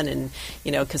fun, and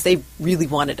because they really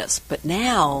wanted us. But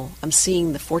now I'm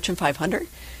seeing the Fortune 500.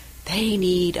 They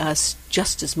need us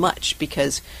just as much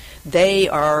because they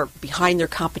are behind their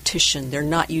competition. They're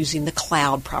not using the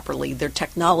cloud properly. Their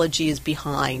technology is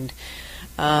behind.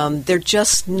 They're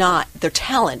just not, their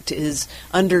talent is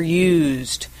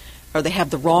underused, or they have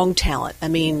the wrong talent. I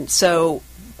mean, so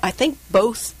I think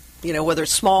both, whether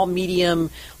it's small,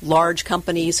 medium, large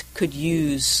companies could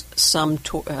use some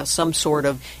sort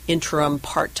of interim,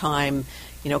 part-time,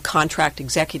 contract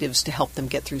executives to help them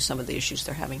get through some of the issues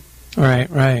they're having.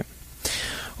 Right.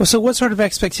 Well, so what sort of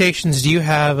expectations do you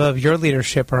have of your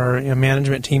leadership or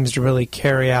management teams to really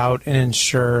carry out and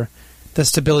ensure the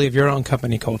stability of your own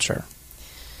company culture?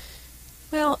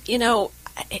 Well,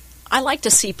 I like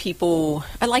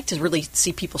to really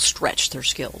see people stretch their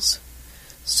skills.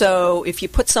 So if you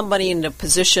put somebody in a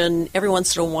position, every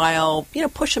once in a while,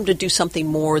 push them to do something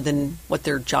more than what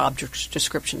their job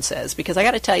description says. Because I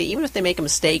got to tell you, even if they make a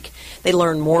mistake, they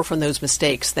learn more from those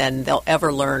mistakes than they'll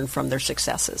ever learn from their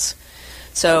successes.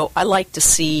 So I like to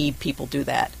see people do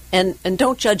that. And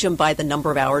don't judge them by the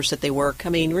number of hours that they work. I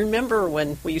mean, remember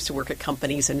when we used to work at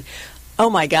companies and, oh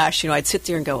my gosh, I'd sit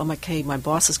there and go, okay, my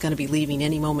boss is going to be leaving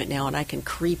any moment now, and I can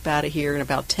creep out of here in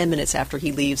about 10 minutes after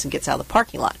he leaves and gets out of the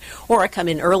parking lot. Or I come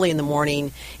in early in the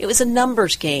morning. It was a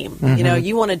numbers game.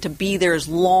 You wanted to be there as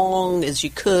long as you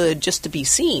could just to be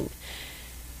seen.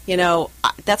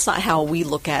 That's not how we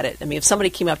look at it. I mean, if somebody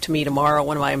came up to me tomorrow,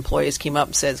 one of my employees came up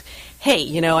and says, hey,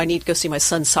 I need to go see my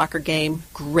son's soccer game.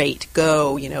 Great,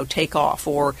 go, take off.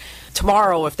 Or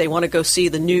tomorrow, if they want to go see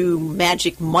the new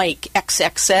Magic Mike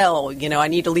XXL, I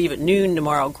need to leave at noon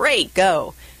tomorrow. Great,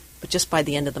 go. But just by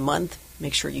the end of the month,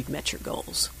 make sure you've met your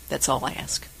goals. That's all I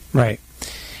ask. Right.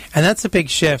 And that's a big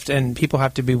shift, and people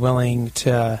have to be willing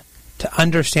to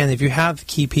understand that if you have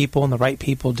key people and the right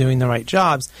people doing the right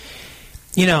jobs.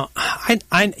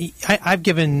 I've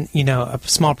given, a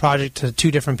small project to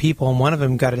two different people, and one of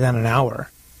them got it done in an hour.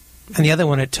 And the other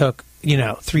one, it took,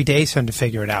 3 days for them to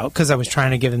figure it out because I was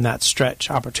trying to give them that stretch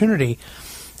opportunity.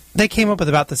 They came up with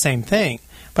about the same thing.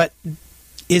 But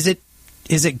is it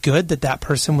good that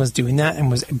person was doing that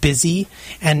and was busy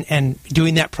and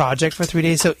doing that project for 3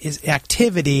 days? So is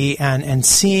activity and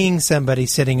seeing somebody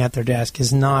sitting at their desk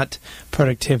is not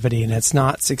productivity, and it's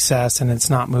not success, and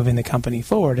it's not moving the company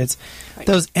forward. It's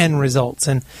those end results.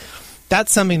 And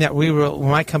that's something that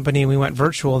my company, we went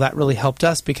virtual, that really helped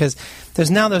us because there's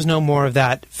no more of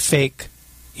that fake,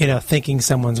 thinking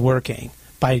someone's working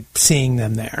by seeing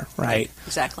them there, right?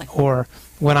 Exactly. Or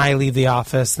when I leave the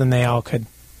office, then they all could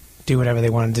do whatever they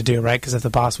wanted to do, right? Because if the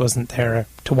boss wasn't there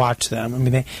to watch them, I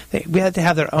mean, we had to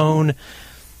have their own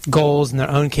goals and their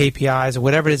own KPIs or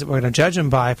whatever it is that we're going to judge them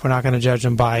by if we're not going to judge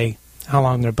them by how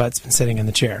long their butt's been sitting in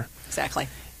the chair. Exactly.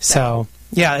 So,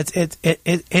 yeah,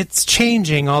 it's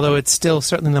changing, although it's still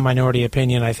certainly the minority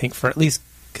opinion, I think, for at least,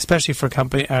 especially for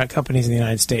companies in the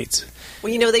United States.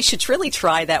 Well, they should really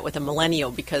try that with a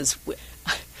millennial because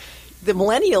the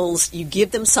millennials, you give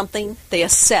them something, they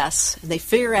assess, and they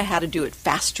figure out how to do it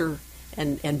faster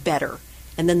and better.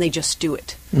 And then they just do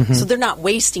it. Mm-hmm. So they're not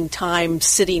wasting time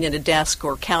sitting at a desk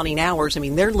or counting hours. I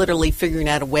mean, they're literally figuring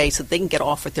out a way so they can get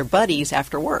off with their buddies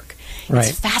after work. Right.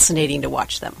 It's fascinating to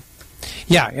watch them.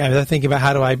 Yeah, they're thinking about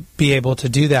how do I be able to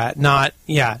do that, not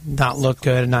look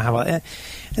good and not have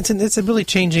it's a really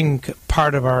changing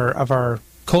part of our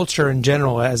culture in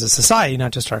general as a society,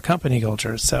 not just our company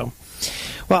culture. So,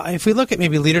 well, if we look at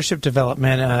maybe leadership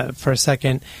development for a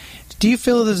second, do you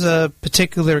feel there's a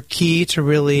particular key to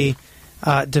really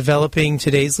developing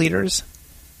today's leaders?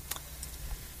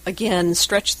 Again,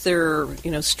 stretch their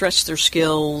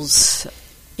skills.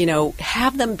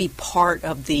 Have them be part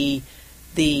of the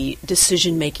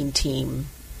decision-making team.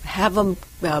 Have them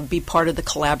be part of the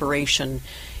collaboration.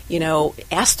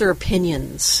 Ask their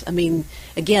opinions. I mean,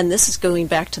 again, this is going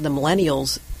back to the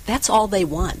millennials. That's all they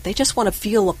want. They just want to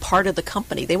feel a part of the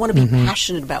company. They want to be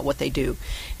passionate about what they do.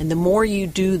 And the more you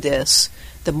do this,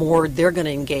 the more they're going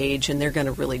to engage, and they're going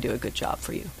to really do a good job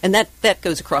for you. And that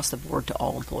goes across the board to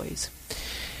all employees.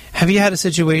 Have you had a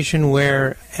situation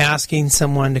where asking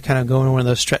someone to kind of go into one of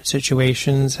those stretch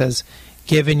situations has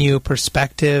given you a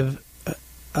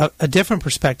different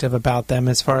perspective about them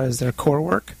as far as their core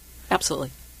work?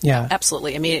 Absolutely. Yeah.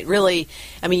 Absolutely. I mean,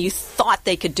 you thought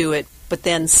they could do it, but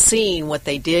then seeing what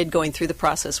they did going through the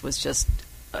process was just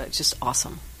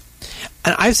awesome.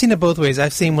 And I've seen it both ways.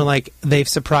 I've seen when they've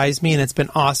surprised me and it's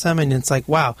been awesome, and it's like,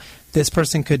 wow, this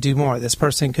person could do more. This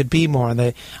person could be more.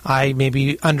 I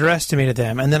maybe underestimated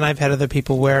them. And then I've had other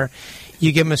people where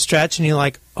you give them a stretch and you're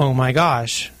like, oh my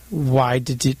gosh, why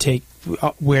did you take?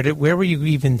 Where were you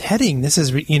even heading? This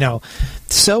is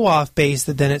so off base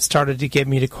that then it started to get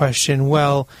me to question,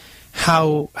 well,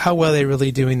 how well are they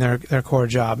really doing their core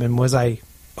job, and was I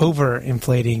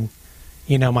overinflating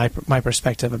my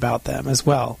perspective about them as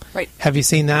well? Right. Have you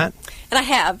seen that? And I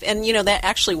have, and that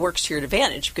actually works to your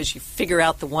advantage because you figure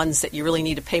out the ones that you really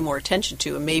need to pay more attention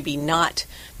to, and maybe not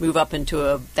move up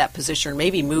into that position, or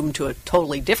maybe move them to a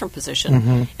totally different position.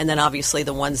 Mm-hmm. And then obviously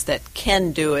the ones that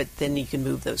can do it, then you can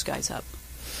move those guys up.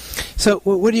 So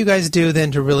what do you guys do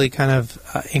then to really kind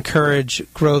of encourage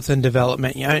growth and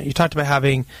development? You talked about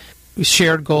having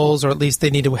shared goals, or at least they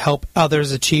need to help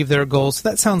others achieve their goals. So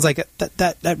that sounds like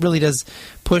that really does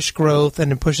push growth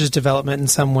and it pushes development in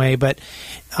some way. But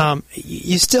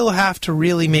you still have to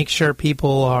really make sure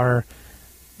people are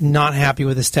not happy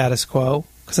with the status quo,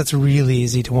 because it's really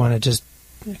easy to want to just,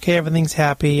 okay, everything's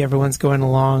happy, everyone's going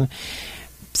along.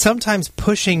 Sometimes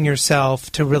pushing yourself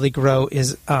to really grow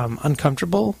is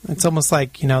uncomfortable. It's almost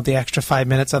like, the extra 5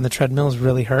 minutes on the treadmill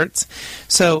really hurts.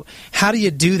 So how do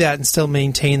you do that and still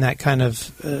maintain that kind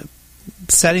of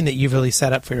setting that you've really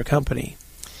set up for your company?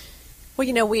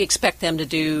 Well, we expect them to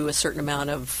do a certain amount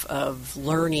of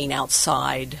learning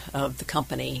outside of the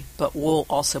company, but we'll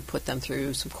also put them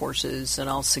through some courses, and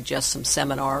I'll suggest some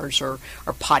seminars or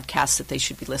podcasts that they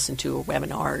should be listening to, or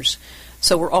webinars.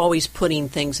 So we're always putting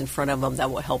things in front of them that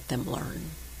will help them learn.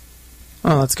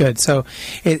 Oh, that's good. So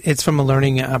it's from a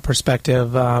learning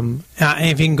perspective. And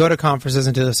if you can go to conferences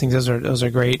and do those things, those are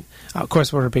great. Of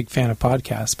course, we're a big fan of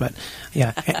podcasts, but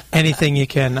yeah, anything you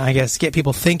can, I guess, get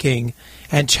people thinking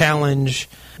and challenge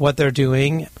what they're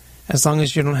doing. As long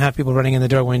as you don't have people running in the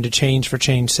door wanting to change for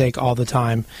change's sake all the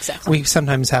time. Exactly. We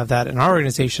sometimes have that in our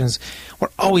organizations. We're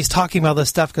always talking about this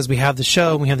stuff because we have the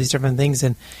show and we have these different things,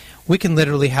 and we can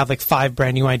literally have 5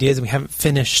 brand new ideas and we haven't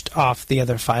finished off the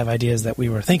other 5 ideas that we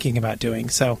were thinking about doing.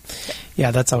 So,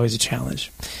 yeah, that's always a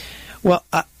challenge. Well,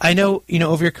 I know,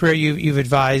 over your career you've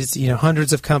advised,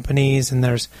 hundreds of companies, and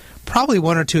there's probably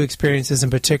 1 or 2 experiences in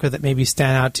particular that maybe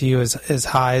stand out to you as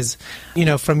high as,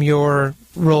 from your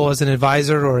role as an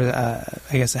advisor or, I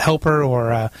guess, a helper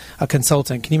or a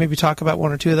consultant. Can you maybe talk about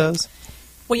 1 or 2 of those?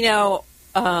 Well,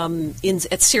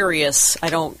 at Cerius,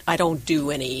 I don't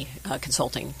do any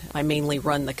consulting. I mainly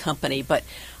run the company, but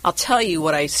I'll tell you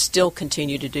what I still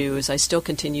continue to do is I still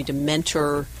continue to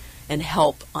mentor and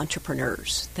help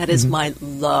entrepreneurs. That is my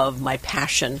love, my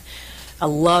passion. I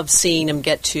love seeing them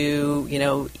get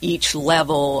to, each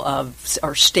level of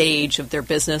or stage of their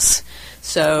business.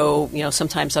 So,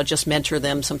 sometimes I'll just mentor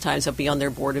them. Sometimes I'll be on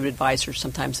their board of advisors,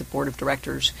 sometimes the board of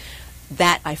directors.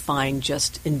 That I find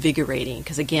just invigorating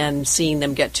because, again, seeing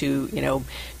them get to,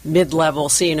 mid-level,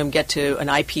 seeing them get to an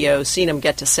IPO, seeing them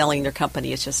get to selling their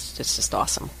company, it's just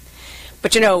awesome.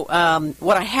 But,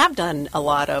 what I have done a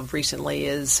lot of recently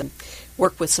is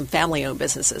work with some family-owned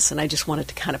businesses, and I just wanted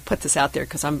to kind of put this out there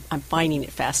because I'm finding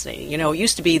it fascinating. It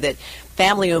used to be that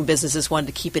family-owned businesses wanted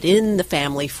to keep it in the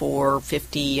family for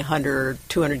 50, 100,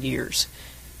 200 years.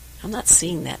 I'm not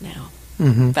seeing that now.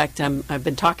 Mm-hmm. In fact, I've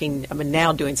been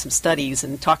now doing some studies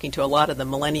and talking to a lot of the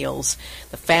millennials.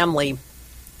 The family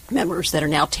members that are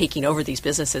now taking over these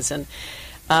businesses. And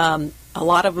a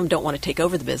lot of them don't want to take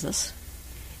over the business.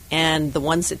 And the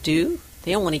ones that do,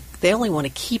 they only want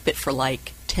to keep it for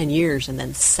like 10 years and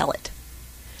then sell it,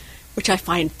 which I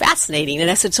find fascinating.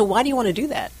 And I said, so why do you want to do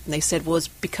that? And they said, well, it's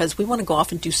because we want to go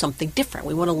off and do something different.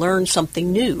 We want to learn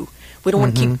something new. We don't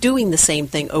want to keep doing the same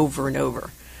thing over and over.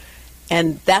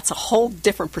 And that's a whole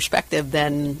different perspective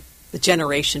than the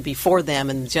generation before them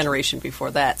and the generation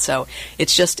before that. So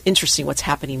it's just interesting what's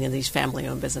happening in these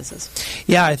family-owned businesses.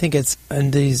 Yeah, I think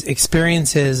and these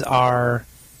experiences are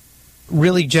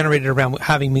really generated around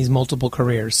having these multiple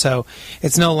careers. So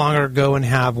it's no longer go and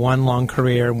have one long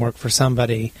career and work for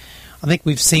somebody. I think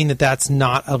we've seen that that's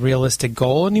not a realistic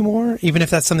goal anymore. Even if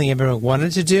that's something everyone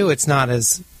wanted to do, it's not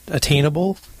as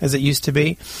attainable as it used to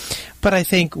be. But I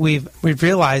think we've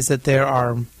realized that there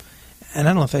are, and I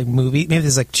don't know if maybe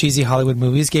there's like cheesy Hollywood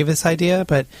movies gave this idea,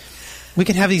 but we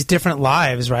can have these different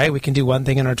lives, right? We can do one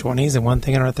thing in our 20s and one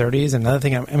thing in our 30s, and another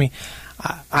thing. I mean,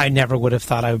 I never would have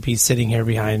thought I would be sitting here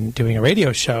behind doing a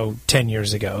radio show 10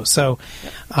 years ago. So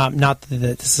not that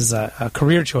this is a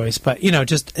career choice, but,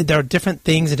 just there are different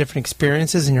things and different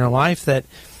experiences in your life that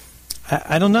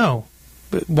I don't know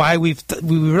why we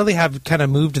really have kind of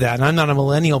moved to that. And I'm not a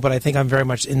millennial, but I think I'm very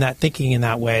much in that thinking in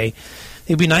that way.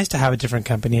 It'd be nice to have a different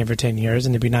company every 10 years,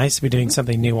 and it'd be nice to be doing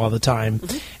something new all the time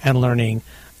and learning.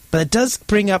 But it does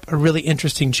bring up a really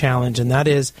interesting challenge, and that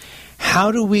is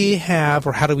how do we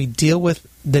deal with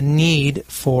the need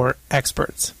for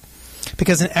experts?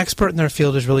 Because an expert in their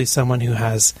field is really someone who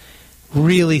has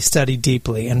really studied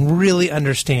deeply and really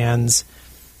understands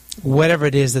whatever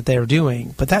it is that they're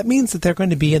doing. But that means that they're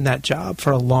going to be in that job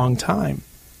for a long time.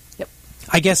 Yep.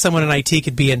 I guess someone in IT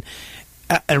could be in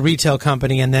a retail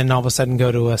company and then all of a sudden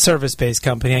go to a service-based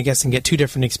company, I guess, and get two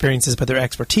different experiences, but their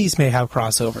expertise may have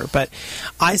crossover. But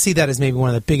I see that as maybe one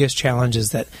of the biggest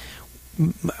challenges that,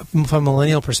 from a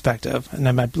millennial perspective, and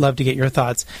I'd love to get your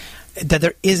thoughts, that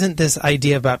there isn't this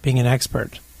idea about being an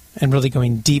expert and really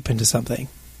going deep into something.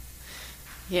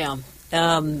 Yeah.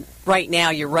 Right now,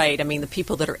 you're right. I mean, the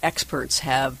people that are experts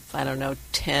have,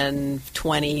 10,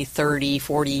 20, 30,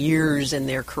 40 years in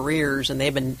their careers, and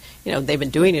they've been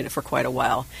doing it for quite a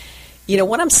while.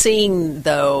 What I'm seeing,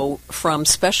 though, from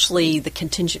especially the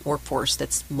contingent workforce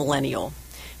that's millennial,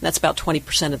 and that's about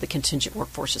 20% of the contingent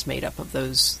workforce is made up of the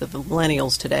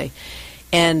millennials today,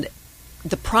 and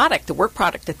the work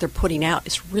product that they're putting out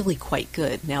is really quite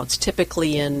good. Now, it's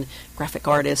typically in graphic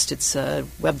artist, it's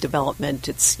web development,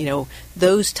 it's,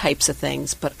 those types of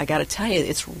things. But I got to tell you,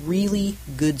 it's really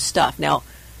good stuff. Now,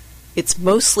 it's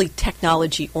mostly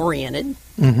technology-oriented.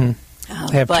 They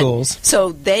have tools.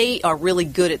 So they are really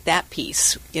good at that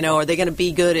piece. Are they going to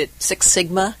be good at Six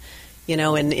Sigma?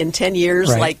 In 10 years,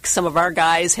 right, like some of our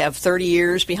guys have 30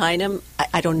 years behind them?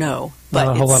 I don't know. But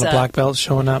not a whole lot of black belts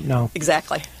showing up, no.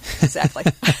 Exactly.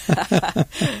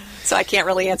 So I can't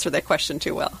really answer that question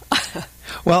too well.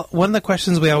 Well, one of the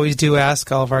questions we always do ask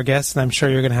all of our guests, and I'm sure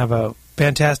you're going to have a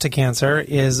fantastic answer,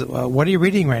 is what are you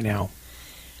reading right now?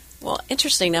 Well,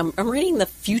 interesting. I'm reading The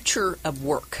Future of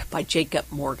Work by Jacob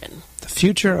Morgan. The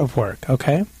Future of Work,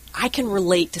 okay. I can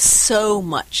relate to so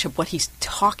much of what he's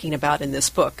talking about in this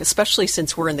book, especially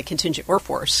since we're in the contingent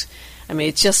workforce. I mean,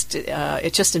 it just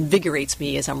invigorates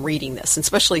me as I'm reading this, and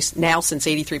especially now since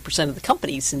 83% of the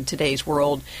companies in today's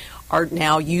world are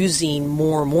now using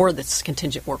more and more of this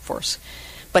contingent workforce.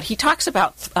 But he talks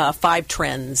about 5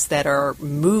 trends that are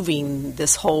moving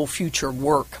this whole future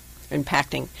work,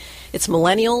 impacting. It's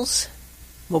millennials,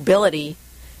 mobility,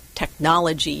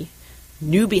 technology,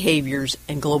 new behaviors,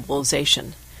 and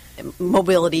globalization.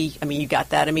 Mobility, you got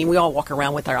that. We all walk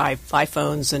around with our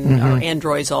iPhones and our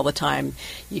Androids all the time.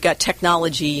 You got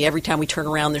technology. Every time we turn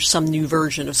around, there's some new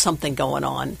version of something going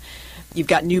on. You've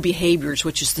got new behaviors,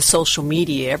 which is the social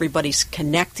media. Everybody's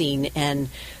connecting, and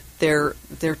they're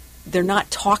not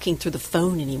talking through the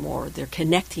phone anymore. They're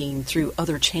connecting through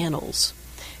other channels.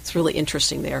 It's really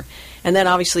interesting there. And then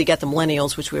obviously you got the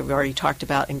millennials, which we've already talked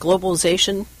about, and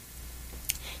globalization.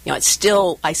 I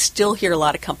still hear a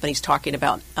lot of companies talking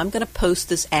about, I'm going to post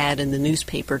this ad in the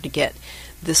newspaper to get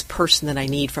this person that I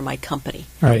need for my company.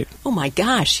 Right. Oh my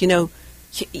gosh,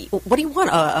 what do you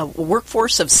want? A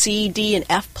workforce of C, D, and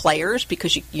F players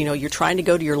because you're trying to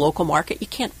go to your local market. You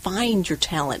can't find your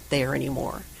talent there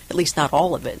anymore, at least not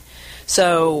all of it.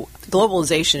 So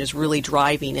globalization is really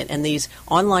driving it, and these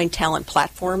online talent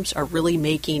platforms are really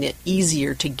making it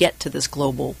easier to get to this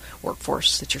global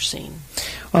workforce that you're seeing.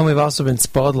 Well, we've also been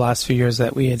spoiled the last few years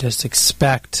that we just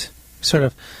expect, sort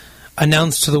of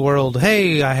announce to the world,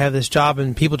 hey, I have this job,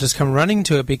 and people just come running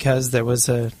to it because there was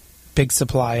a big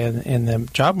supply in the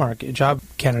job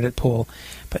candidate pool.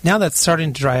 But now that's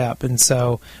starting to dry up, and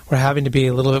so we're having to be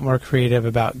a little bit more creative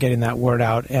about getting that word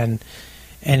out and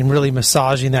really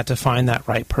massaging that to find that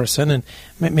right person. And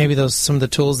maybe some of the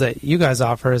tools that you guys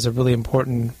offer is a really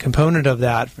important component of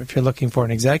that if you're looking for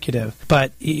an executive.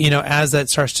 But as that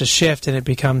starts to shift and it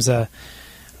becomes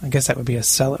I guess that would be a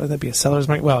seller. That'd be a seller's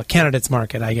market. Well, a candidate's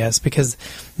market, I guess, because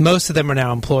most of them are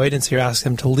now employed, and so you're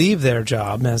asking them to leave their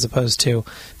job as opposed to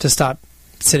stop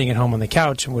sitting at home on the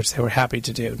couch, which they were happy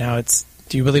to do. Now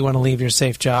do you really want to leave your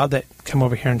safe job? That come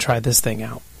over here and try this thing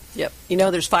out. Yep.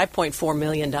 There's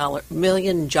 5.4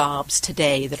 million jobs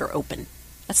today that are open.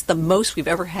 That's the most we've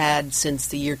ever had since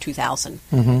the year 2000.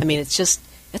 Mm-hmm. I mean,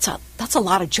 that's a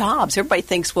lot of jobs. Everybody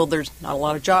thinks, well, there's not a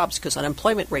lot of jobs because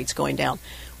unemployment rate's going down.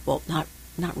 Well, not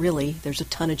really. There's a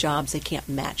ton of jobs. They can't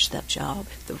match that job,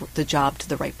 the job to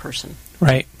the right person.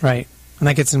 Right. And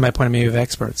that gets into my point of view of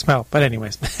experts. Well, but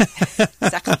anyways.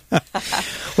 Exactly.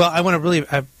 Well, I want to really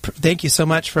thank you so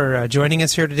much for joining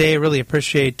us here today. I really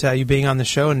appreciate you being on the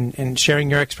show and sharing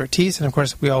your expertise. And, of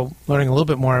course, we all learning a little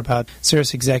bit more about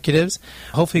Cerius Executives.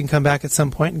 Hopefully you can come back at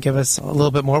some point and give us a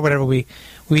little bit more, whatever we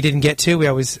didn't get to. We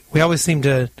always seem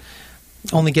to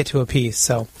only get to a piece.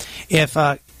 So if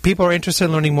people are interested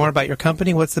in learning more about your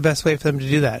company, what's the best way for them to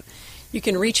do that? You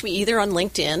can reach me either on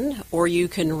LinkedIn, or you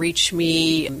can reach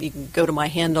me, you can go to my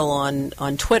handle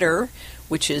on Twitter,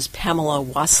 which is Pamela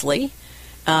Wasley.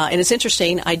 And it's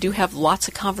interesting, I do have lots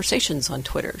of conversations on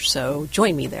Twitter, so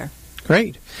join me there.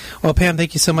 Great. Well, Pam,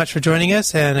 thank you so much for joining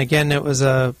us. And again, it was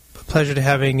a pleasure to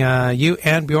having you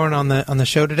and Bjorn on the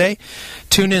show today.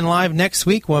 Tune in live next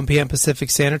week, 1 p.m. Pacific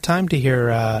Standard Time to hear,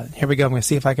 here we go, I'm going to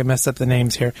see if I can mess up the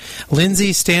names here.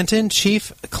 Lindsay Stanton,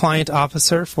 Chief Client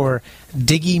Officer for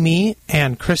DiggyMe,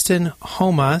 and Kristen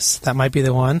Homas, that might be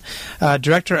the one,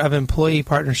 Director of Employee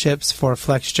Partnerships for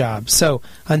FlexJobs. So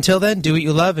until then, do what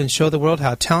you love and show the world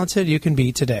how talented you can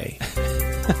be today.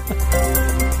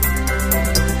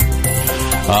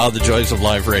 The joys of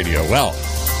live radio. Well,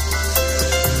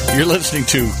 you're listening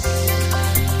to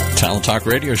Talent Talk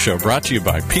Radio Show, brought to you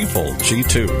by People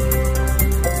G2.